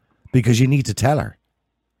it, because you need to tell her.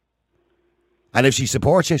 And if she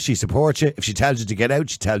supports you, she supports you. If she tells you to get out,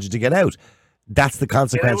 she tells you to get out. That's the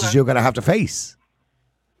consequences you're going to have to face.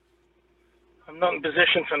 I'm not in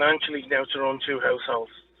position financially now to run 2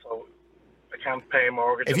 households, so I can't pay a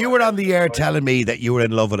mortgage. If you were on the air telling me that you were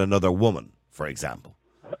in love with another woman, for example,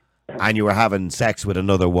 and you were having sex with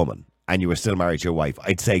another woman, and you were still married to your wife,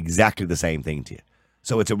 I'd say exactly the same thing to you.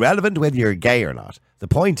 So it's irrelevant whether you're gay or not. The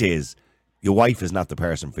point is, your wife is not the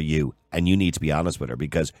person for you, and you need to be honest with her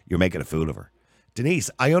because you're making a fool of her. Denise,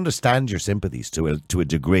 I understand your sympathies to a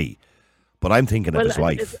degree, but I'm thinking of his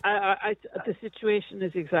wife. The situation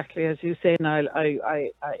is exactly as you say, Niall. I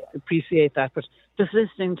appreciate that, but just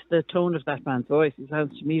listening to the tone of that man's voice, it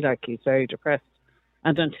sounds to me like he's very depressed.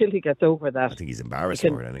 And until he gets over that, I think he's embarrassed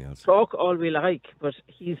more than anything else. Talk all we like, but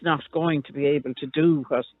he's not going to be able to do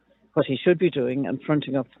what he should be doing and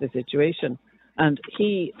fronting up to the situation. And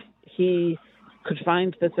he could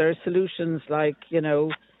find that there are solutions like,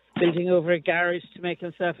 building over a garage to make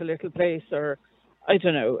himself a little place, or I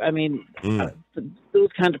don't know. I mean, those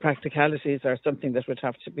kind of practicalities are something that would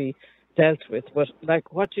have to be dealt with. But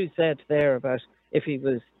like what you said there about if he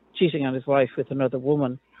was cheating on his wife with another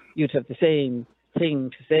woman, you'd have the same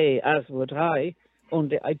thing to say, as would I.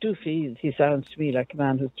 Only I do feel he sounds to me like a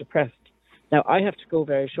man who's depressed. Now, I have to go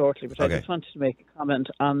very shortly, but I just wanted to make a comment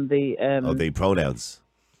on the pronouns.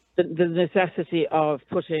 The necessity of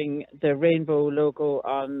putting the rainbow logo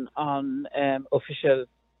on official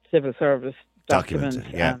civil service documents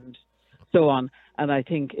and so on. And I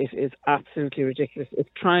think it is absolutely ridiculous. It's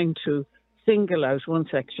trying to single out one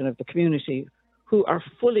section of the community who are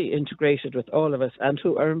fully integrated with all of us and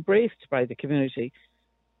who are embraced by the community,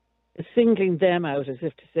 singling them out as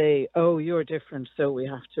if to say, oh, you're different, so we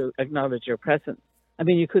have to acknowledge your presence. I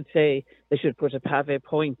mean, you could say they should put a Pave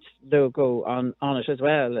Point logo on it as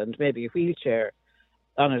well, and maybe a wheelchair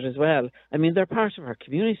on it as well. I mean, they're part of our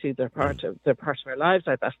community. They're part of our lives.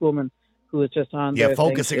 Like that woman who was just on there. Yeah,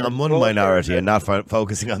 focusing on one minority and not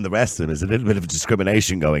focusing on the rest of them is a little bit of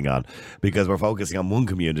discrimination going on, because we're focusing on one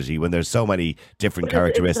community when there's so many different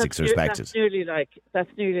characteristics respected. That's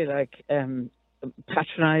nearly like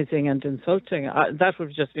patronising and insulting. That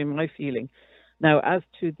would just be my feeling. Now, as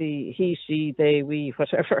to the he, she, they, we,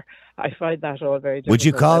 whatever, I find that all very difficult. Would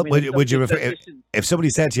you call? Would you refer? If somebody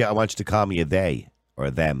said to you, "I want you to call me a they or a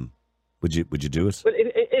them," would you do it? Well,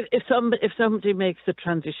 if somebody makes the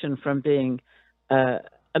transition from being a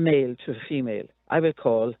male to a female, I will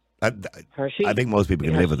call her she. I think most people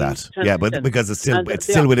can live with that. Yeah, but because it's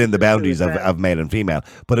still within the boundaries of male and female.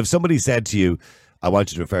 But if somebody said to you, "I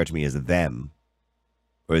want you to refer to me as a them,"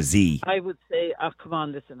 or a Z. I would say, oh, come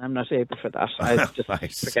on, listen, I'm not able for that. I just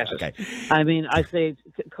forget it. I mean, I say,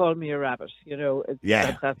 call me a rabbit,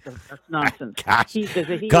 that's nonsense. Cat.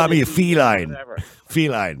 Call me a feline.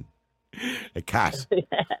 Feline. A cat.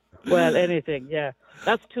 Well, anything, yeah.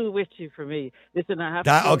 That's too witchy for me. Listen, I have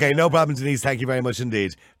okay, no problem, Denise. Thank you very much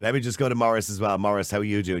indeed. Let me just go to Morris as well. Morris, how are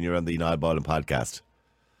you doing? You're on the Niall Boylan podcast.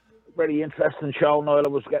 Very interesting show, Niall. I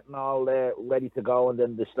was getting all ready to go, and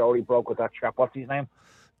then the story broke with that chap. What's his name?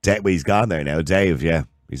 He's gone there now. Dave, yeah.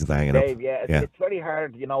 He's hanging up. Dave, yeah. It's very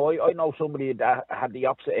hard. I know somebody that had the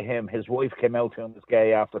opposite of him. His wife came out to him as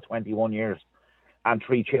gay after 21 years and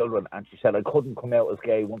 3 children, and she said, I couldn't come out as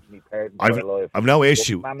gay once my parents were alive. I've no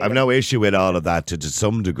issue with all of that to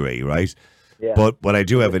some degree, right? Yeah. But what I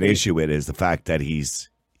do have an issue with is the fact that he's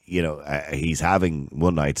having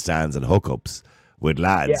one-night stands and hookups with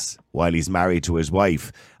lads while he's married to his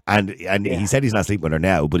wife. And he said he's not sleeping with her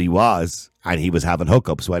now, but he was, and he was having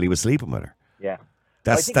hookups while he was sleeping with her. Yeah.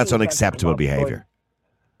 That's unacceptable behaviour.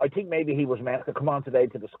 I think maybe he was meant to come on today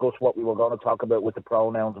to discuss what we were going to talk about with the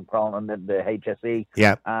pronouns and the HSE.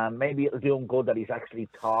 Yeah. And maybe it'll do him good that he's actually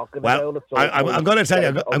talking about it. So I'm going to tell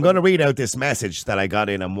you, I'm going to read out this message that I got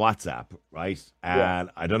in on WhatsApp, right? And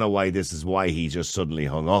I don't know why he just suddenly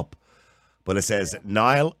hung up. But it says,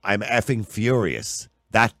 Niall, I'm effing furious.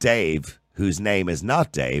 That Dave, whose name is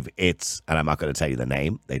not Dave, and I'm not going to tell you the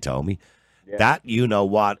name, they told me, that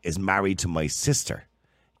you-know-what is married to my sister.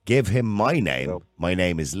 Give him my name. Yep. My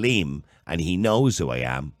name is Liam, and he knows who I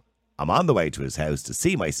am. I'm on the way to his house to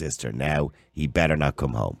see my sister now. He better not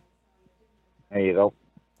come home. There you go.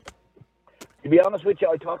 To be honest with you,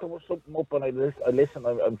 I thought there was something up, and I listened.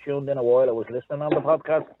 I'm tuned in a while. I was listening on the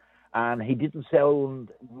podcast, and he didn't sound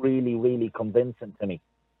really, really convincing to me.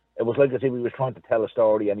 It was like as if he was trying to tell a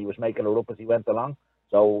story, and he was making it up as he went along.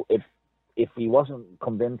 So if he wasn't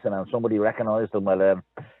convincing and somebody recognised him, well,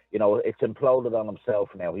 it's imploded on himself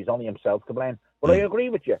now. He's only himself to blame. But I agree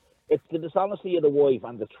with you. It's the dishonesty of the wife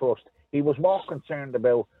and the trust. He was more concerned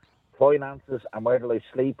about finances and where do they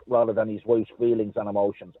sleep rather than his wife's feelings and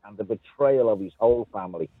emotions and the betrayal of his whole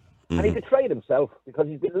family. Mm-hmm. And he betrayed himself because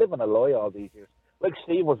he's been living a lie all these years. Like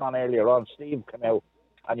Steve was on earlier on. Steve came out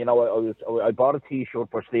and, I bought a T-shirt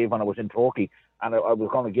for Steve when I was in Turkey and I was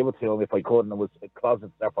going to give it to him if I could, and it was a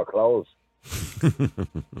closet there for clothes. And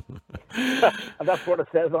that's what it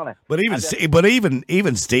says on it. But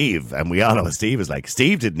even Steve, and we all know what Steve is like.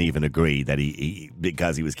 Steve didn't even agree that he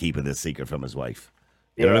because he was keeping this secret from his wife.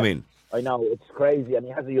 You know what I mean? I know, it's crazy. And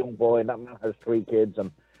he has a young boy, and that man has 3 kids.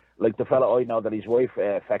 And like the fella I know, that his wife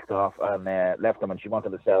fecked off and left him, and she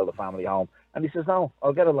wanted to sell the family home. And he says, no,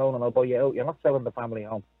 I'll get a loan and I'll buy you out. You're not selling the family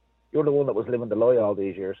home. You're the one that was living the lie all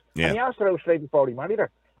these years. Yeah. And he asked her out straight before he married her.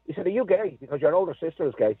 He said, are you gay? Because your older sister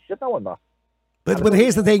is gay. She said, no, I'm not. But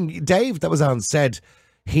here's the thing. Dave that was on said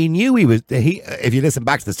he knew he was. If you listen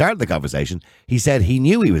back to the start of the conversation, he said he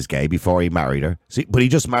knew he was gay before he married her. But he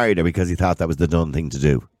just married her because he thought that was the done thing to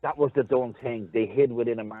do. That was the done thing. They hid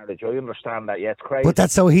within a marriage. I understand that. Yeah, it's crazy. But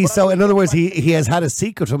that's so in other words, he has had a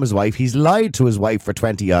secret from his wife. He's lied to his wife for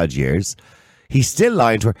 20 odd years. He's still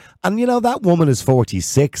lying to her. And you know, that woman is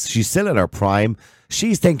 46. She's still in her prime.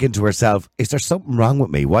 She's thinking to herself, is there something wrong with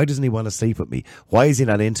me? Why doesn't he want to sleep with me? Why is he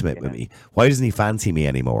not intimate with me? Why doesn't he fancy me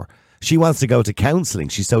anymore? She wants to go to counselling.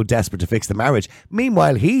 She's so desperate to fix the marriage.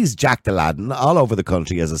 Meanwhile, he's Jack the Laden all over the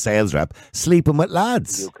country as a sales rep, sleeping with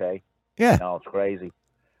lads. UK. Yeah. No, it's crazy.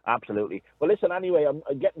 Absolutely. Well, listen, anyway, I'm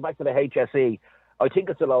getting back to the HSE. I think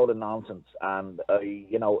it's a load of nonsense. And,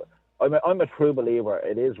 I'm a true believer.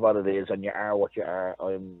 It is what it is, and you are what you are.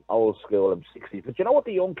 I'm old school. I'm 60. But you know what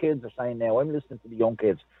the young kids are saying now? I'm listening to the young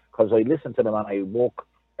kids because I listen to them and I walk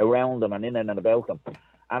around them and in and about them.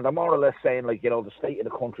 And they're more or less saying, like, the state of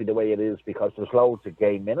the country the way it is because there's loads of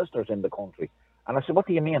gay ministers in the country. And I said, what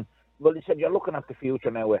do you mean? Well, he said, you're looking at the future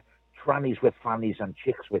now with trannies with fannies and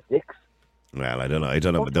chicks with dicks. Well, I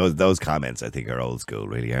don't know. But those comments, I think, are old school,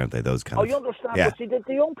 really, aren't they? Those kind of... you understand. Yeah. But see,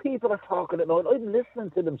 the young people are talking at night. I'm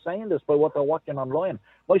listening to them saying this by what they're watching online.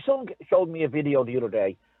 My son showed me a video the other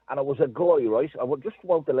day, and it was a guy, right? I would just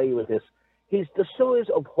won't delay with this. He's the size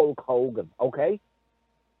of Hulk Hogan, okay?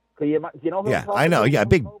 Do you know who I'm talking I know. about?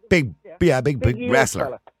 Yeah, big wrestler.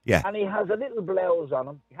 Fella. Yeah. And he has a little blouse on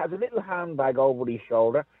him. He has a little handbag over his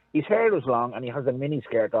shoulder. His hair is long, and he has a mini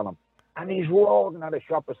skirt on him. And he's roaring at a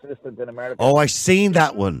shop assistant in America. Oh, I've seen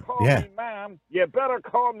that one. Call me ma'am. You better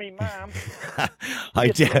call me ma'am. I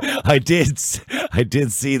did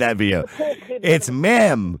see that video. It's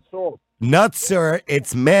ma'am, not sir.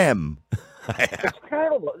 It's ma'am. It's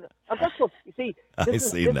terrible. And that's what you see.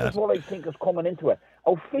 This is what I think is coming into it.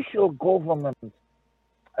 Official government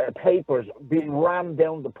papers being rammed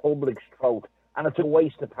down the public's throat, and it's a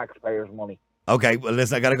waste of taxpayers' money. Okay, well,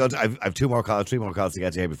 listen, I got to go. I have 3 more calls to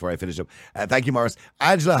get to here before I finish up. Thank you, Morris.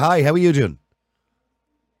 Angela, hi, how are you doing?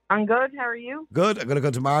 I'm good, how are you? Good. I'm going to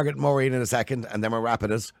go to Margaret and Maureen in a second, and then we're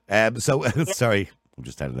wrapping it. Sorry, I'm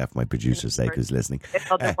just telling that for my producer's sake who's listening. In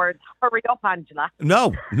other words, hurry up, Angela.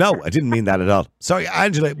 No, I didn't mean that at all. Sorry,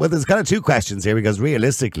 Angela. Well, there's kind of 2 questions here because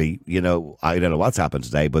realistically, I don't know what's happened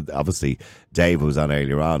today, but obviously Dave, who was on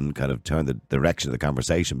earlier on, kind of turned the direction of the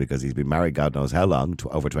conversation because he's been married God knows how long,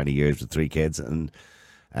 over 20 years with 3 kids, and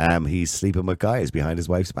he's sleeping with guys behind his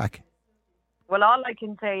wife's back. Well, all I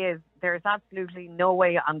can say is there's absolutely no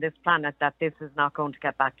way on this planet that this is not going to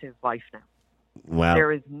get back to his wife now. Well,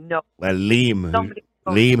 there is no. Well, Liam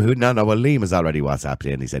has already WhatsApped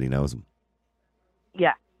in. He said he knows him.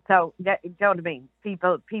 Yeah. So, you know what I mean?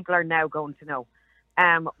 People are now going to know.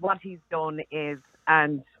 What he's done is,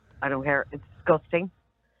 and I don't care, it's disgusting.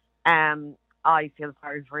 I feel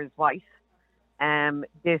sorry for his wife.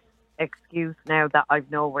 This excuse now that I've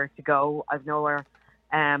nowhere to go, I'm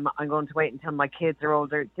going to wait until my kids are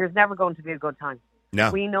older. There's never going to be a good time. No.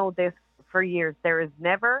 We know this for years. There is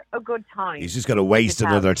never a good time. He's just going to waste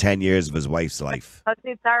another 10 years of his wife's life. Because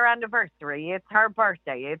it's our anniversary, it's her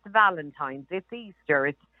birthday, it's Valentine's, it's Easter,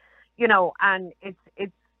 it's, and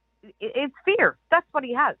it's fear. That's what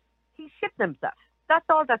he has. He's shitting himself. That's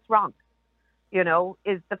all that's wrong,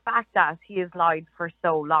 is the fact that he has lied for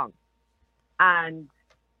so long. And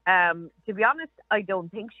to be honest, I don't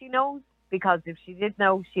think she knows, because if she did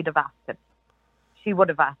know, she'd have asked him. She would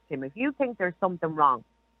have asked him, if you think there's something wrong,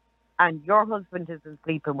 and your husband isn't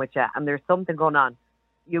sleeping with you, and there's something going on,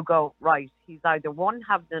 you go, right, he's either 1,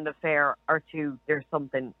 having an affair, or 2, there's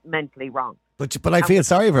something mentally wrong. But I feel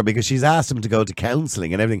sorry for her because she's asked him to go to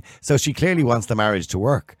counselling and everything. So she clearly wants the marriage to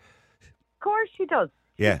work. Of course she does.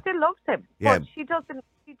 Yeah. She still loves him. Yeah. But she doesn't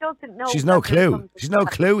know. She's no clue. She's no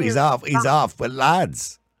clue. He's off with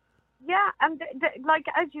lads. Yeah, and like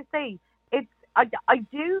as you say, I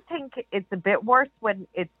do think it's a bit worse when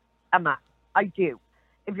it's a man. I do.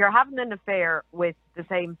 If you're having an affair with the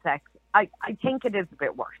same sex, I think it is a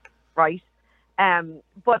bit worse, right?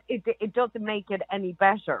 But it doesn't make it any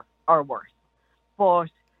better or worse. But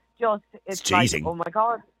just it's like, oh my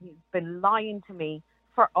God, he's been lying to me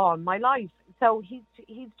for all my life. So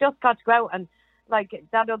he's just got to go out, and like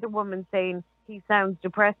that other woman saying he sounds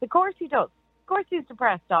depressed. Of course he does. Of course he's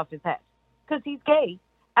depressed off his head because he's gay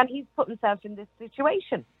and he's put himself in this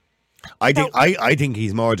situation. I think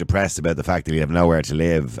he's more depressed about the fact that he have nowhere to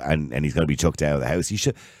live and he's going to be chucked out of the house. He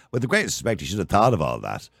should, with the greatest respect, he should have thought of all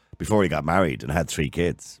that before he got married and had 3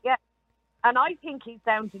 kids. Yeah. And I think he's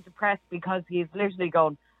down to depressed because he's literally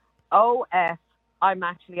going, oh, I'm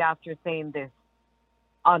actually after saying this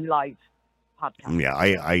on live podcast.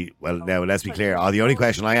 Yeah, well, now let's be clear. The only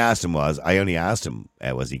question I asked him was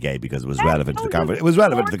he gay because it was relevant to the conversation. It was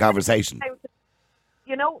relevant to the conversation.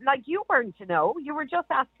 You know, like you weren't to know. You were just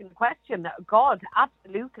asking the question. God,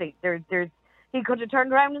 absolutely. He could have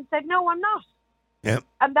turned around and said, no, I'm not. Yeah.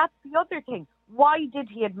 And that's the other thing. Why did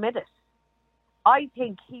he admit it? I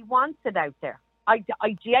think he wants it out there. I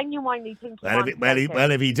genuinely think he wants it out there.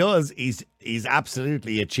 Well, if he does, he's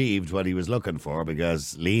absolutely achieved what he was looking for,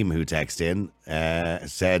 because Liam, who texted in,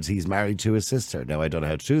 said he's married to his sister. Now, I don't know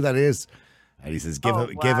how true that is. And he says, give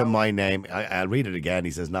him my name. I'll read it again.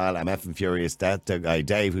 He says, Niall, I'm effing furious. That guy,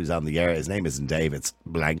 Dave, who's on the air, his name isn't Dave, it's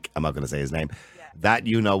blank. I'm not going to say his name. Yeah. That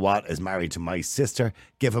you-know-what is married to my sister.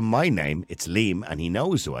 Give him my name. It's Liam, and he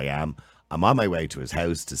knows who I am. I'm on my way to his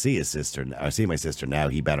house to see his sister, or see my sister now.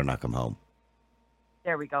 He better not come home.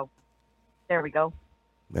 There we go.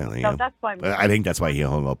 Well, so that's why I think that's why he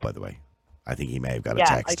hung up, by the way. I think he may have got a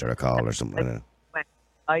text or a call or something.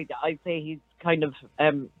 I'd say he's kind of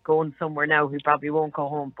going somewhere now. He probably won't go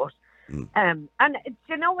home. But and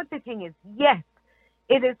you know what the thing is? Yes,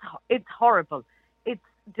 it is. It's horrible. It's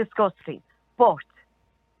disgusting. But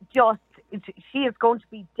she is going to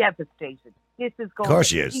be devastated. This is going. Of course,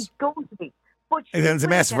 she is. She's going to be. But it's a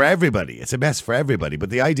mess for everybody. It's a mess for everybody. But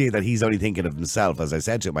the idea that he's only thinking of himself, as I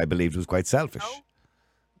said to him, I believed was quite selfish.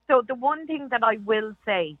 So the one thing that I will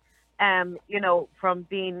say, you know, from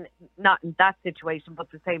being not in that situation, but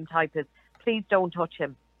the same type, is please don't touch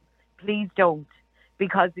him. Please don't.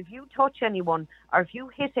 Because if you touch anyone, or if you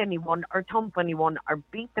hit anyone, or thump anyone, or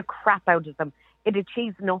beat the crap out of them, it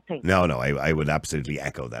achieves nothing. No, I would absolutely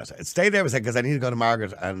echo that. Stay there a second, because I need to go to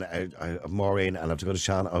Margaret and Maureen, and I have to go to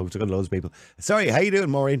Sean. I have to go to loads of people. Sorry, how you doing,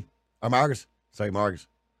 Maureen? Or Margaret? Sorry, Margaret.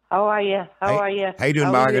 How are you? How are you? How you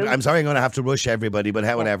doing, Margaret? I'm sorry I'm going to have to rush everybody, but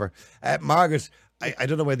however. Margaret, I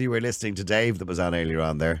don't know whether you were listening to Dave that was on earlier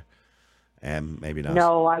on there. Maybe not.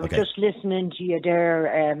 No, I was just listening to you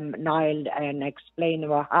there, Niall, and explaining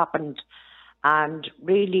what happened. And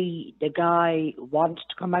really, the guy wants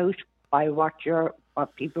to come out by what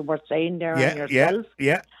people were saying there on yourself.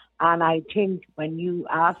 Yeah. And I think when you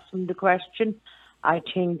asked him the question, I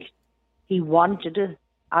think he wanted to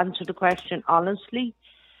answer the question honestly,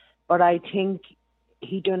 but I think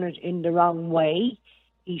he done it in the wrong way.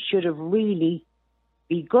 He should have really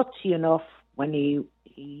be gutsy enough when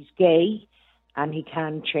he's gay, and he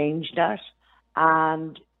can change that.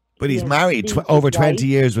 But he's married over 20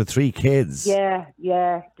 years with 3 kids.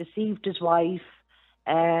 Yeah, deceived his wife.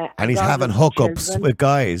 And he's having hookups with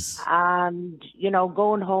guys. And,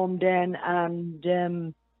 going home then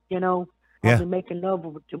and, making love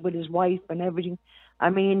with his wife and everything. I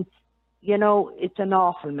mean, it's an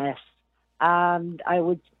awful mess. And I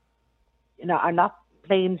would, I'm not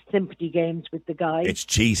playing sympathy games with the guy. It's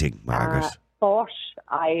cheating, Margaret. But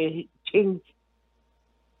I think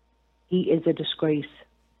he is a disgrace.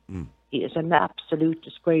 He is an absolute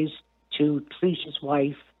disgrace to treat his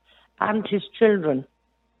wife and his children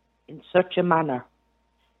in such a manner.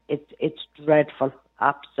 It's dreadful,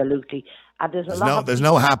 absolutely. And there's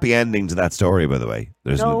no happy ending to that story, by the way.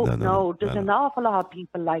 There's an awful lot of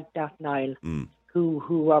people like that, Niall,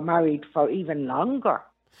 who are married for even longer.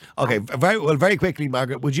 Okay, very quickly,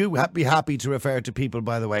 Margaret, would you be happy to refer to people,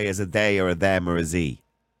 by the way, as a they or a them or a z?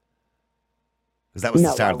 Because that was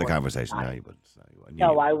the start of the conversation.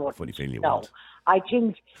 No, I wouldn't. Funny feeling you no, won't. I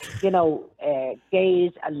think,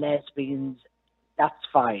 gays and lesbians, that's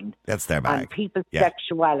fine. That's their bag. And people's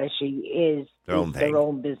sexuality is their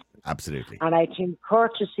own business. Absolutely. And I think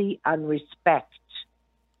courtesy and respect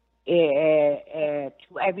to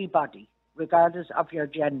everybody, regardless of your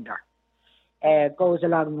gender, goes a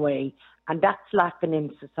long way. And that's lacking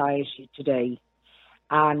in society today.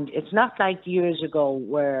 And it's not like years ago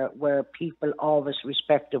where people always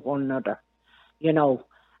respected one another,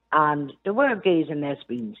 And there were gays and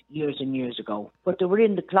lesbians years and years ago, but they were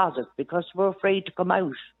in the closet because they were afraid to come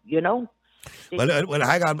out, Well,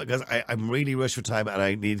 hang on, because I'm really rushed for time, and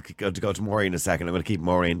I need to go to Maureen in a second. I'm going to keep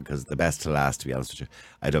Maureen because the best to last, to be honest with you.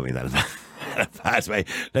 I don't mean that in a bad way.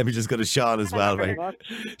 Let me just go to Sean as well. Right?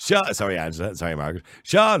 Sean, sorry, Angela. Sorry, Margaret.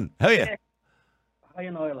 Sean, how are you? Hi,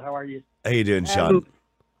 Niall. How are you? How you doing, Sean?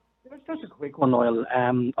 Just a quick one, Niall.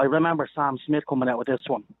 I remember Sam Smith coming out with this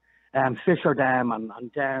one. Fisher them and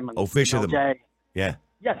them. And, Fisher them. Jay. Yeah.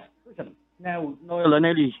 Yes. Listen, now, Niall, I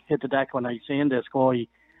nearly hit the deck when I seen this guy,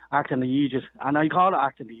 acting the idiot, and I call it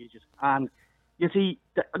acting the idiot. And you see,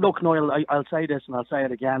 look, Niall, I'll say this and I'll say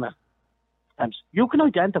it again. You can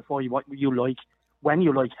identify what you like, when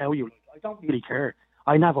you like, how you like. I don't really care.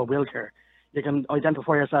 I never will care. You can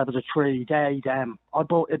identify yourself as a tree, they, them.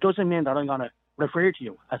 But it doesn't mean that I'm going to refer to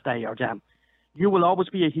you as they or them. You will always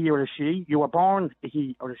be a he or a she. You were born a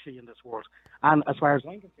he or a she in this world. And as far as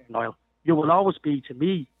I'm concerned, Niall, you will always be to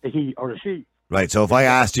me a he or a she. Right. So if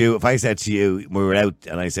I said to you, we were out,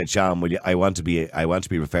 and I said, Sean, I want to be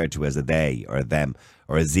referred to as a they or a them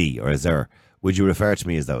or a z or a zer, would you refer to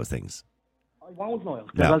me as those things? I won't, Niall.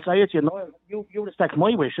 Because I'll say it to you, Niall, you respect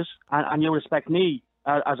my wishes and you respect me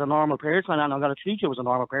as a normal person, and I'm going to treat you as a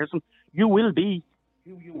normal person. You will be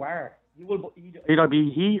who you are. You will either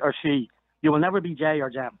be he or she. You will never be J or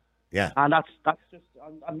Jem. Yeah. And that's just,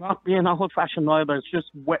 I'm not being old-fashioned now, but it's just...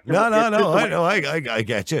 No, I know, I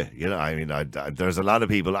get you. You know, I mean, there's a lot of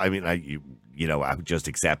people, I mean, I would just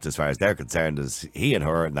accept as far as they're concerned as he and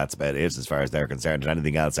her, and that's about it as far as they're concerned. And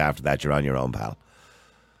anything else after that, you're on your own, pal.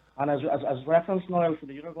 And as reference, Niall, for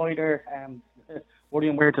the other guy there,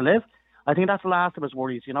 worrying where to live, I think that's the last of his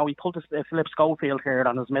worries. You know, he pulled a Philip Schofield here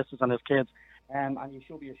on his missus and his kids, and he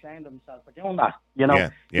should be ashamed of himself for doing that. You know,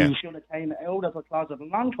 He should have came out of the closet a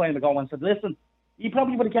long time ago and said, listen, he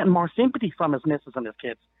probably would have gotten more sympathy from his missus and his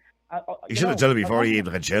kids. He should have done it before he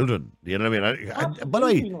even had children. You know what I mean? By the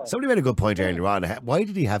way, somebody made a good point earlier on. Why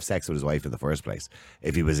did he have sex with his wife in the first place?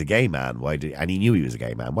 If he was a gay man, and he knew he was a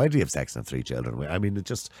gay man, why did he have sex and have 3 children? I mean,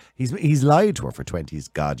 he's lied to her for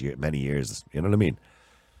many years. You know what I mean?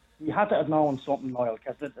 He had to have known something, Niall,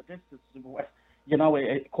 because this is, you know,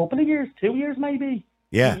 a couple of years, 2 years maybe.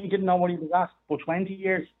 Yeah. He didn't know what he was at, but 20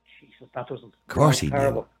 years, Jesus, that doesn't... Of course he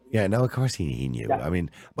terrible. knew. Yeah, no, of course he knew. Yeah. I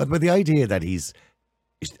mean, but the idea that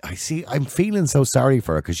I'm feeling so sorry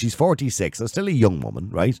for her because she's 46, so still a young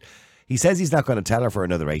woman, right? He says he's not going to tell her for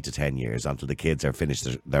another 8 to 10 years until the kids are finished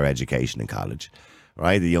their education in college,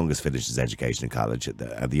 right? The youngest finished his education in college.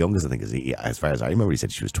 The youngest, I think, as far as I remember, he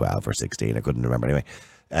said she was 12 or 16. I couldn't remember anyway.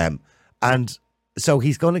 And so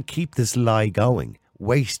he's going to keep this lie going,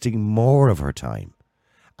 wasting more of her time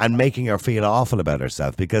and making her feel awful about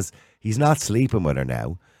herself because he's not sleeping with her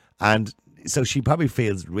now. And so she probably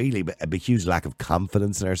feels really a huge lack of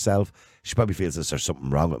confidence in herself. She probably feels there's something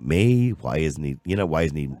wrong with me. Why isn't he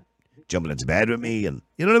jumping into bed with me? And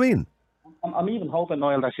you know what I mean? I'm even hoping,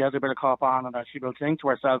 Niall, that she has a bit of cop on and that she will think to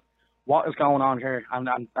herself, what is going on here? And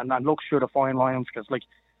look through the fine lines because, like,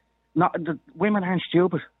 the women aren't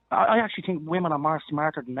stupid. I actually think women are more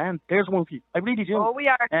smarter than men. There's one for you. I really do. Oh, we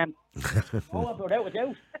are. Without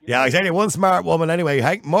doubt. Yeah, I tell you, one smart woman anyway.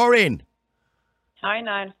 Hank, Maureen. Hi,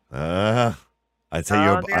 Niall. I'd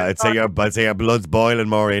say your blood's boiling,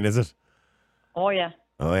 Maureen, is it? Oh yeah.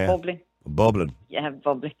 Bubbling. Yeah,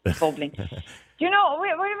 bubbling. Do you know?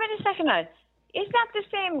 Wait a minute, a second now. Is that the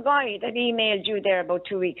same guy that emailed you there about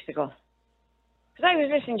 2 weeks ago? Because I was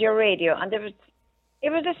listening to your radio and it was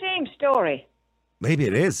the same story. Maybe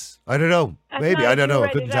it is. I don't know. Maybe I don't know. I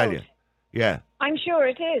couldn't tell you. Yeah. I'm sure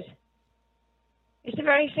it is. It's the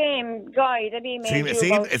very same guy that emailed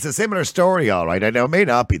you about... It's a similar story, all right. I know it may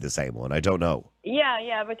not be the same one. I don't know.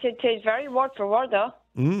 Yeah, but it is very word for word, though.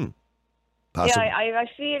 Possibly. Yeah, I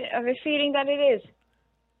have a feeling that it is.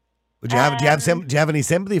 Would you do you have any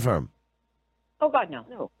sympathy for him? Oh God, no.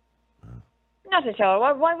 No. Not at all.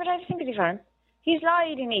 Why would I have sympathy for him? He's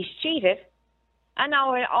lied and he's cheated, and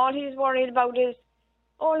now all he's worried about is,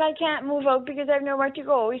 I can't move out because I've nowhere to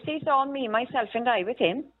go. You see, it's all me, myself, and I with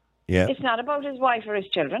him. Yeah. It's not about his wife or his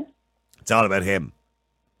children. It's all about him.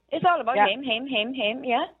 It's all about him,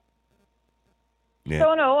 yeah.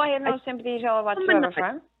 So no, I have no sympathy at all whatsoever for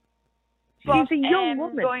him. She's a young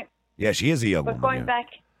woman. Yeah, she is a young woman. But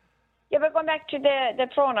going back to the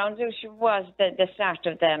pronouns, which was the start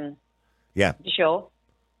of the show,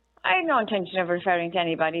 I had no intention of referring to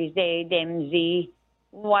anybody as they, them, ze,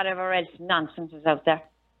 whatever else nonsense is out there.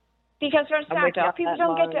 Because for a start off,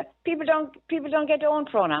 people don't get their own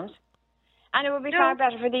pronouns, and it would be far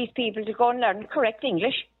better for these people to go and learn correct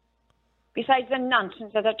English. Besides the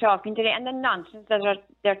nonsense that they're talking today, and the nonsense that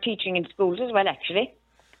they're teaching in schools as well, actually.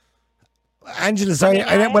 Angela, sorry,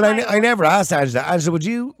 I never asked Angela. Angela,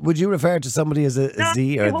 would you refer to somebody as a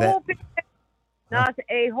Z or that? Not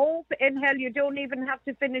a hope in hell. You don't even have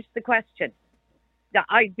to finish the question.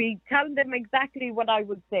 I'd be telling them exactly what I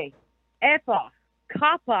would say. F off.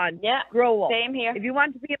 Cop on. Yeah. Grow up. Same here. If you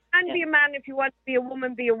want to be a man, be a man. If you want to be a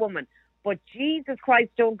woman, be a woman. But Jesus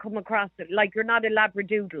Christ, don't come across it like you're not a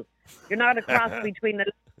labradoodle. You're not a cross between a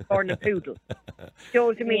Labrador and a poodle.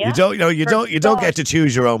 Show it to me. You don't get to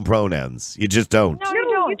choose your own pronouns. You just don't. No,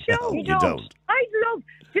 you don't. You don't. I'd love.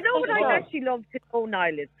 Do you know what I'd actually love to know,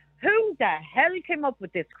 Niall? Is Who the hell came up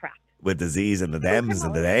with this crap? With the Z's and the thems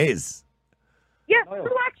and the days. Yeah, who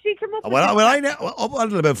actually came up with Well, this crap? up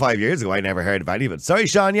until about 5 years ago, I never heard of any of it. Sorry,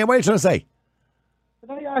 Sean, yeah, what are you trying to say?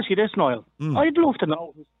 Could I ask you this, Niall? I'd love to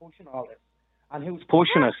know who's pushing all this and who's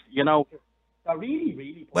pushing it, you know. They're really,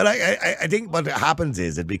 really... Well, I think what happens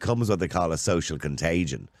is it becomes what they call a social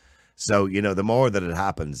contagion. So, you know, the more that it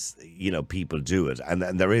happens, you know, people do it. And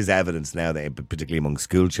there is evidence now, that, particularly among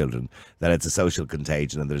school children, that it's a social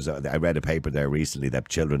contagion. And I read a paper there recently that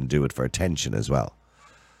children do it for attention as well.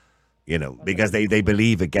 You know, because they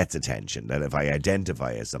believe it gets attention, that if I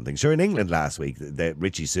identify as something. Sure, in England last week,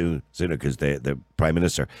 Richie Sunak, who's the Prime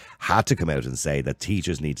Minister, had to come out and say that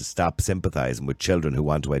teachers need to stop sympathising with children who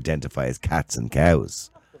want to identify as cats and cows.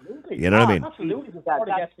 You know what I mean? Absolutely.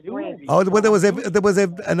 Oh, well, there was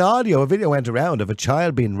an audio, a video went around of a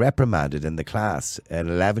child being reprimanded in the class, an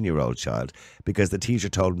 11-year-old child, because the teacher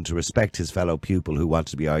told him to respect his fellow pupil who wanted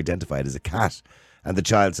to be identified as a cat. And the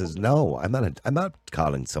child says, "No, I'm not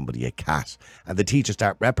calling somebody a cat." And the teacher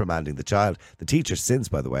start reprimanding the child. The teacher since,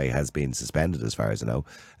 by the way, has been suspended, as far as I know,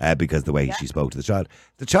 because the way she spoke to the child.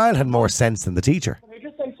 The child had more sense than the teacher. Can I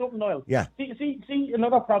just say something, Niall? Yeah. See,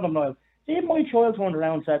 another problem, Niall. See, if my child turned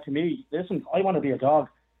around and said to me, "Listen, I want to be a dog,"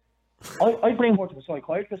 I bring her to a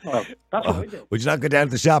psychiatrist, Niall. That's what I do. Would you not go down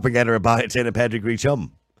to the shop and get her a tin of pedigree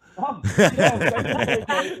chum?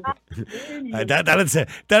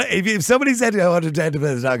 If somebody said I want to identify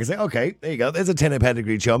as a dog, I say, okay, there you go. There's a tin of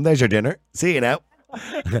pedigree chum. There's your dinner. See you now.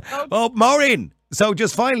 Oh, Maureen. So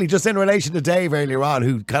just finally, just in relation to Dave earlier on,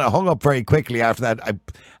 who kind of hung up very quickly after that.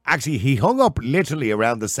 Actually, he hung up literally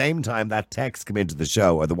around the same time that text came into the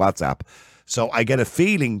show or the WhatsApp. So I get a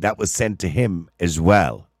feeling that was sent to him as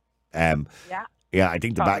well. Yeah, I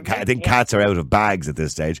think cats are out of bags at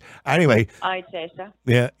this stage. Anyway, I'd say so.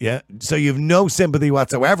 Yeah. So you've no sympathy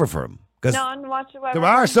whatsoever for him. None whatsoever. There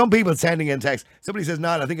are some people sending in text. Somebody says,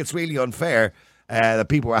 "No, I think it's really unfair that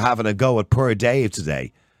people are having a go at poor Dave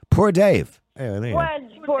today." Poor Dave. Well,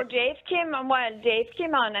 poor Dave came on. Dave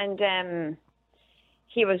came on and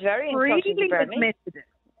he was very insulting to Bernie,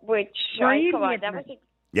 which that was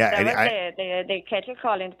the kettle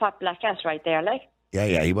calling the pot black ass right there, like.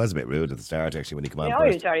 Yeah, he was a bit rude at the start, actually, when he came on first.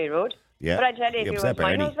 He was very rude. Yeah. But I tell you, if he was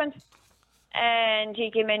my husband, and he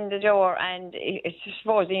came in the door, and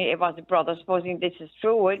supposing it was a brother, supposing this is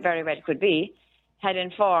true, it very well could be, had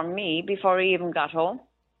informed me before he even got home.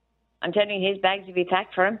 I'm telling you, his bags would be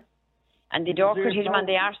packed for him. And the door could hit him on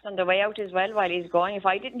the arse on the way out as well while he's going, if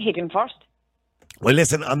I didn't hit him first. Well,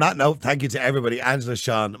 listen, on that note, thank you to everybody. Angela,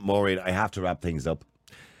 Sean, Maureen, I have to wrap things up.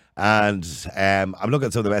 And I'm looking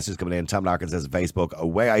at some of the messages coming in. Tom Larkin says on Facebook, a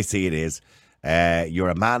way I see it is you're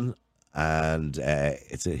a man and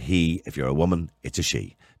it's a he. If you're a woman, it's a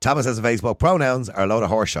she. Thomas says on Facebook, pronouns are a load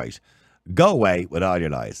of horseshite. Go away with all your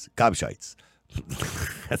lies. Gobshites.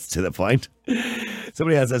 That's to the point.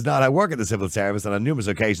 Somebody else says, I work in the civil service and on numerous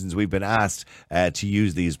occasions we've been asked to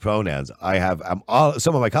use these pronouns. I have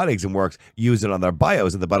some of my colleagues in work use it on their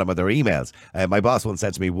bios at the bottom of their emails. My boss once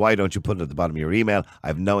said to me, why don't you put it at the bottom of your email? I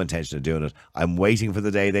have no intention of doing it. I'm waiting for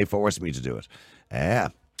the day they force me to do it.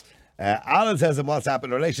 Alan says on WhatsApp,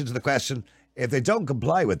 in relation to the question, if they don't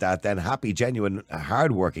comply with that, then happy, genuine,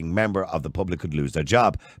 hard-working member of the public could lose their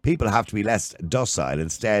job. People have to be less docile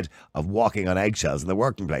instead of walking on eggshells in the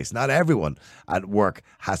working place. Not everyone at work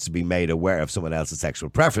has to be made aware of someone else's sexual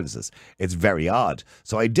preferences. It's very odd.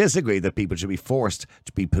 So I disagree that people should be forced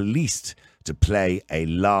to be policed to play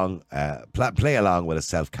along with a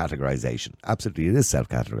self-categorization. Absolutely, it is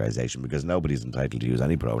self-categorization because nobody's entitled to use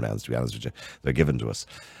any pronouns, to be honest with you. They're given to us.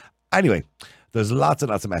 Anyway, there's lots and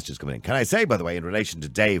lots of messages coming in. Can I say, by the way, in relation to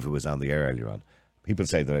Dave, who was on the air earlier on, people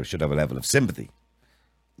say that I should have a level of sympathy.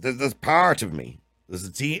 There's part of me, there's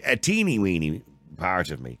a teeny weeny part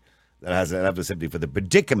of me that has a level of sympathy for the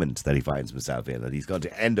predicament that he finds himself in, that he's going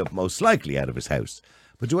to end up most likely out of his house.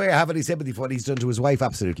 But do I have any sympathy for what he's done to his wife?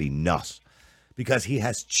 Absolutely not. Because he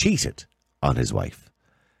has cheated on his wife.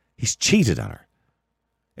 He's cheated on her.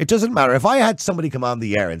 It doesn't matter. If I had somebody come on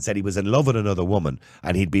the air and said he was in love with another woman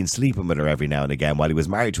and he'd been sleeping with her every now and again while he was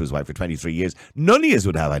married to his wife for 23 years, none of you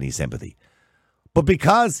would have any sympathy. But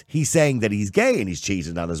because he's saying that he's gay and he's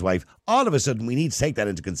cheated on his wife, all of a sudden we need to take that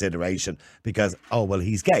into consideration because,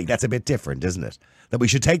 he's gay. That's a bit different, isn't it? That we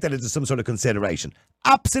should take that into some sort of consideration.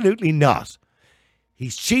 Absolutely not.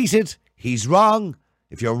 He's cheated. He's wrong.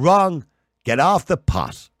 If you're wrong, get off the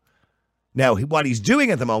pot. Now, what he's doing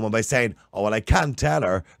at the moment by saying, I can't tell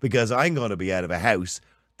her because I'm going to be out of a house,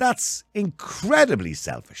 that's incredibly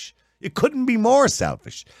selfish. You couldn't be more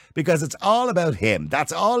selfish because it's all about him.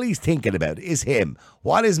 That's all he's thinking about is him.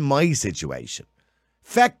 What is my situation?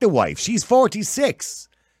 Feck the wife. She's 46.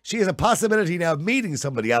 She has a possibility now of meeting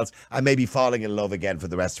somebody else and maybe falling in love again for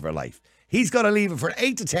the rest of her life. He's going to leave it for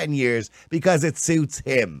 8 to 10 years because it suits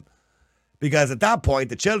him. Because at that point,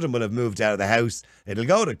 the children will have moved out of the house. It'll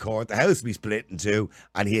go to court. The house will be split in two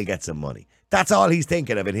and he'll get some money. That's all he's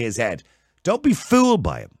thinking of in his head. Don't be fooled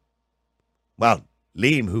by him. Well,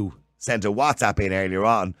 Liam, who sent a WhatsApp in earlier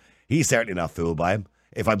on, he's certainly not fooled by him.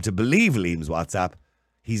 If I'm to believe Liam's WhatsApp,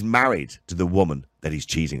 he's married to the woman that he's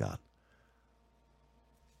cheating on.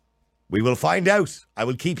 We will find out. I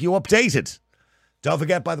will keep you updated. Don't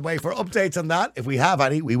forget, by the way, for updates on that, if we have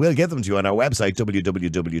any, we will give them to you on our website,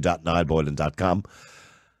 www.niallboylan.com.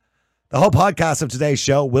 The whole podcast of today's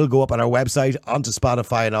show will go up on our website, onto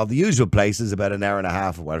Spotify and all the usual places about an hour and a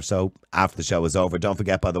half or so after the show is over. Don't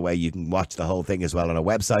forget, by the way, you can watch the whole thing as well on our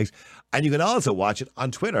website. And you can also watch it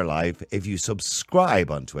on Twitter live if you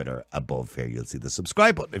subscribe on Twitter. Above here, you'll see the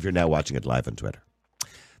subscribe button if you're now watching it live on Twitter.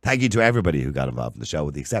 Thank you to everybody who got involved in the show,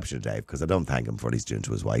 with the exception of Dave, because I don't thank him for what he's doing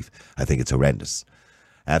to his wife. I think it's horrendous.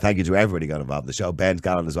 Thank you to everybody who got involved in the show. Ben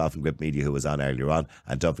Gallen as well from Grip Media, who was on earlier on.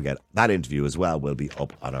 And don't forget, that interview as well will be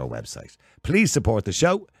up on our website. Please support the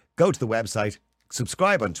show. Go to the website.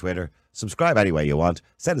 Subscribe on Twitter. Subscribe any way you want.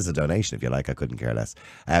 Send us a donation if you like. I couldn't care less.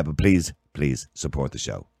 But please support the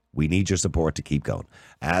show. We need your support to keep going.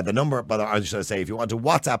 The number, but I was just going to say, if you want to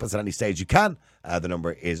WhatsApp us at any stage, you can. The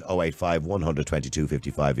number is 085 122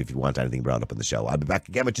 55 if you want anything brought up in the show. I'll be back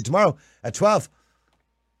again with you tomorrow at 12.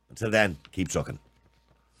 Until then, keep trucking.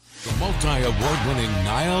 The multi-award-winning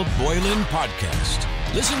Niall Boylan Podcast.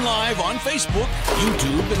 Listen live on Facebook,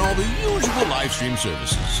 YouTube, and all the usual live stream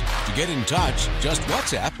services. To get in touch, just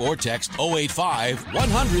WhatsApp or text 085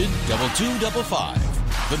 100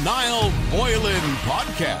 2255. The Niall Boylan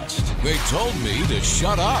Podcast. They told me to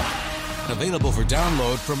shut up. Available for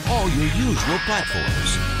download from all your usual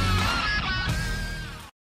platforms.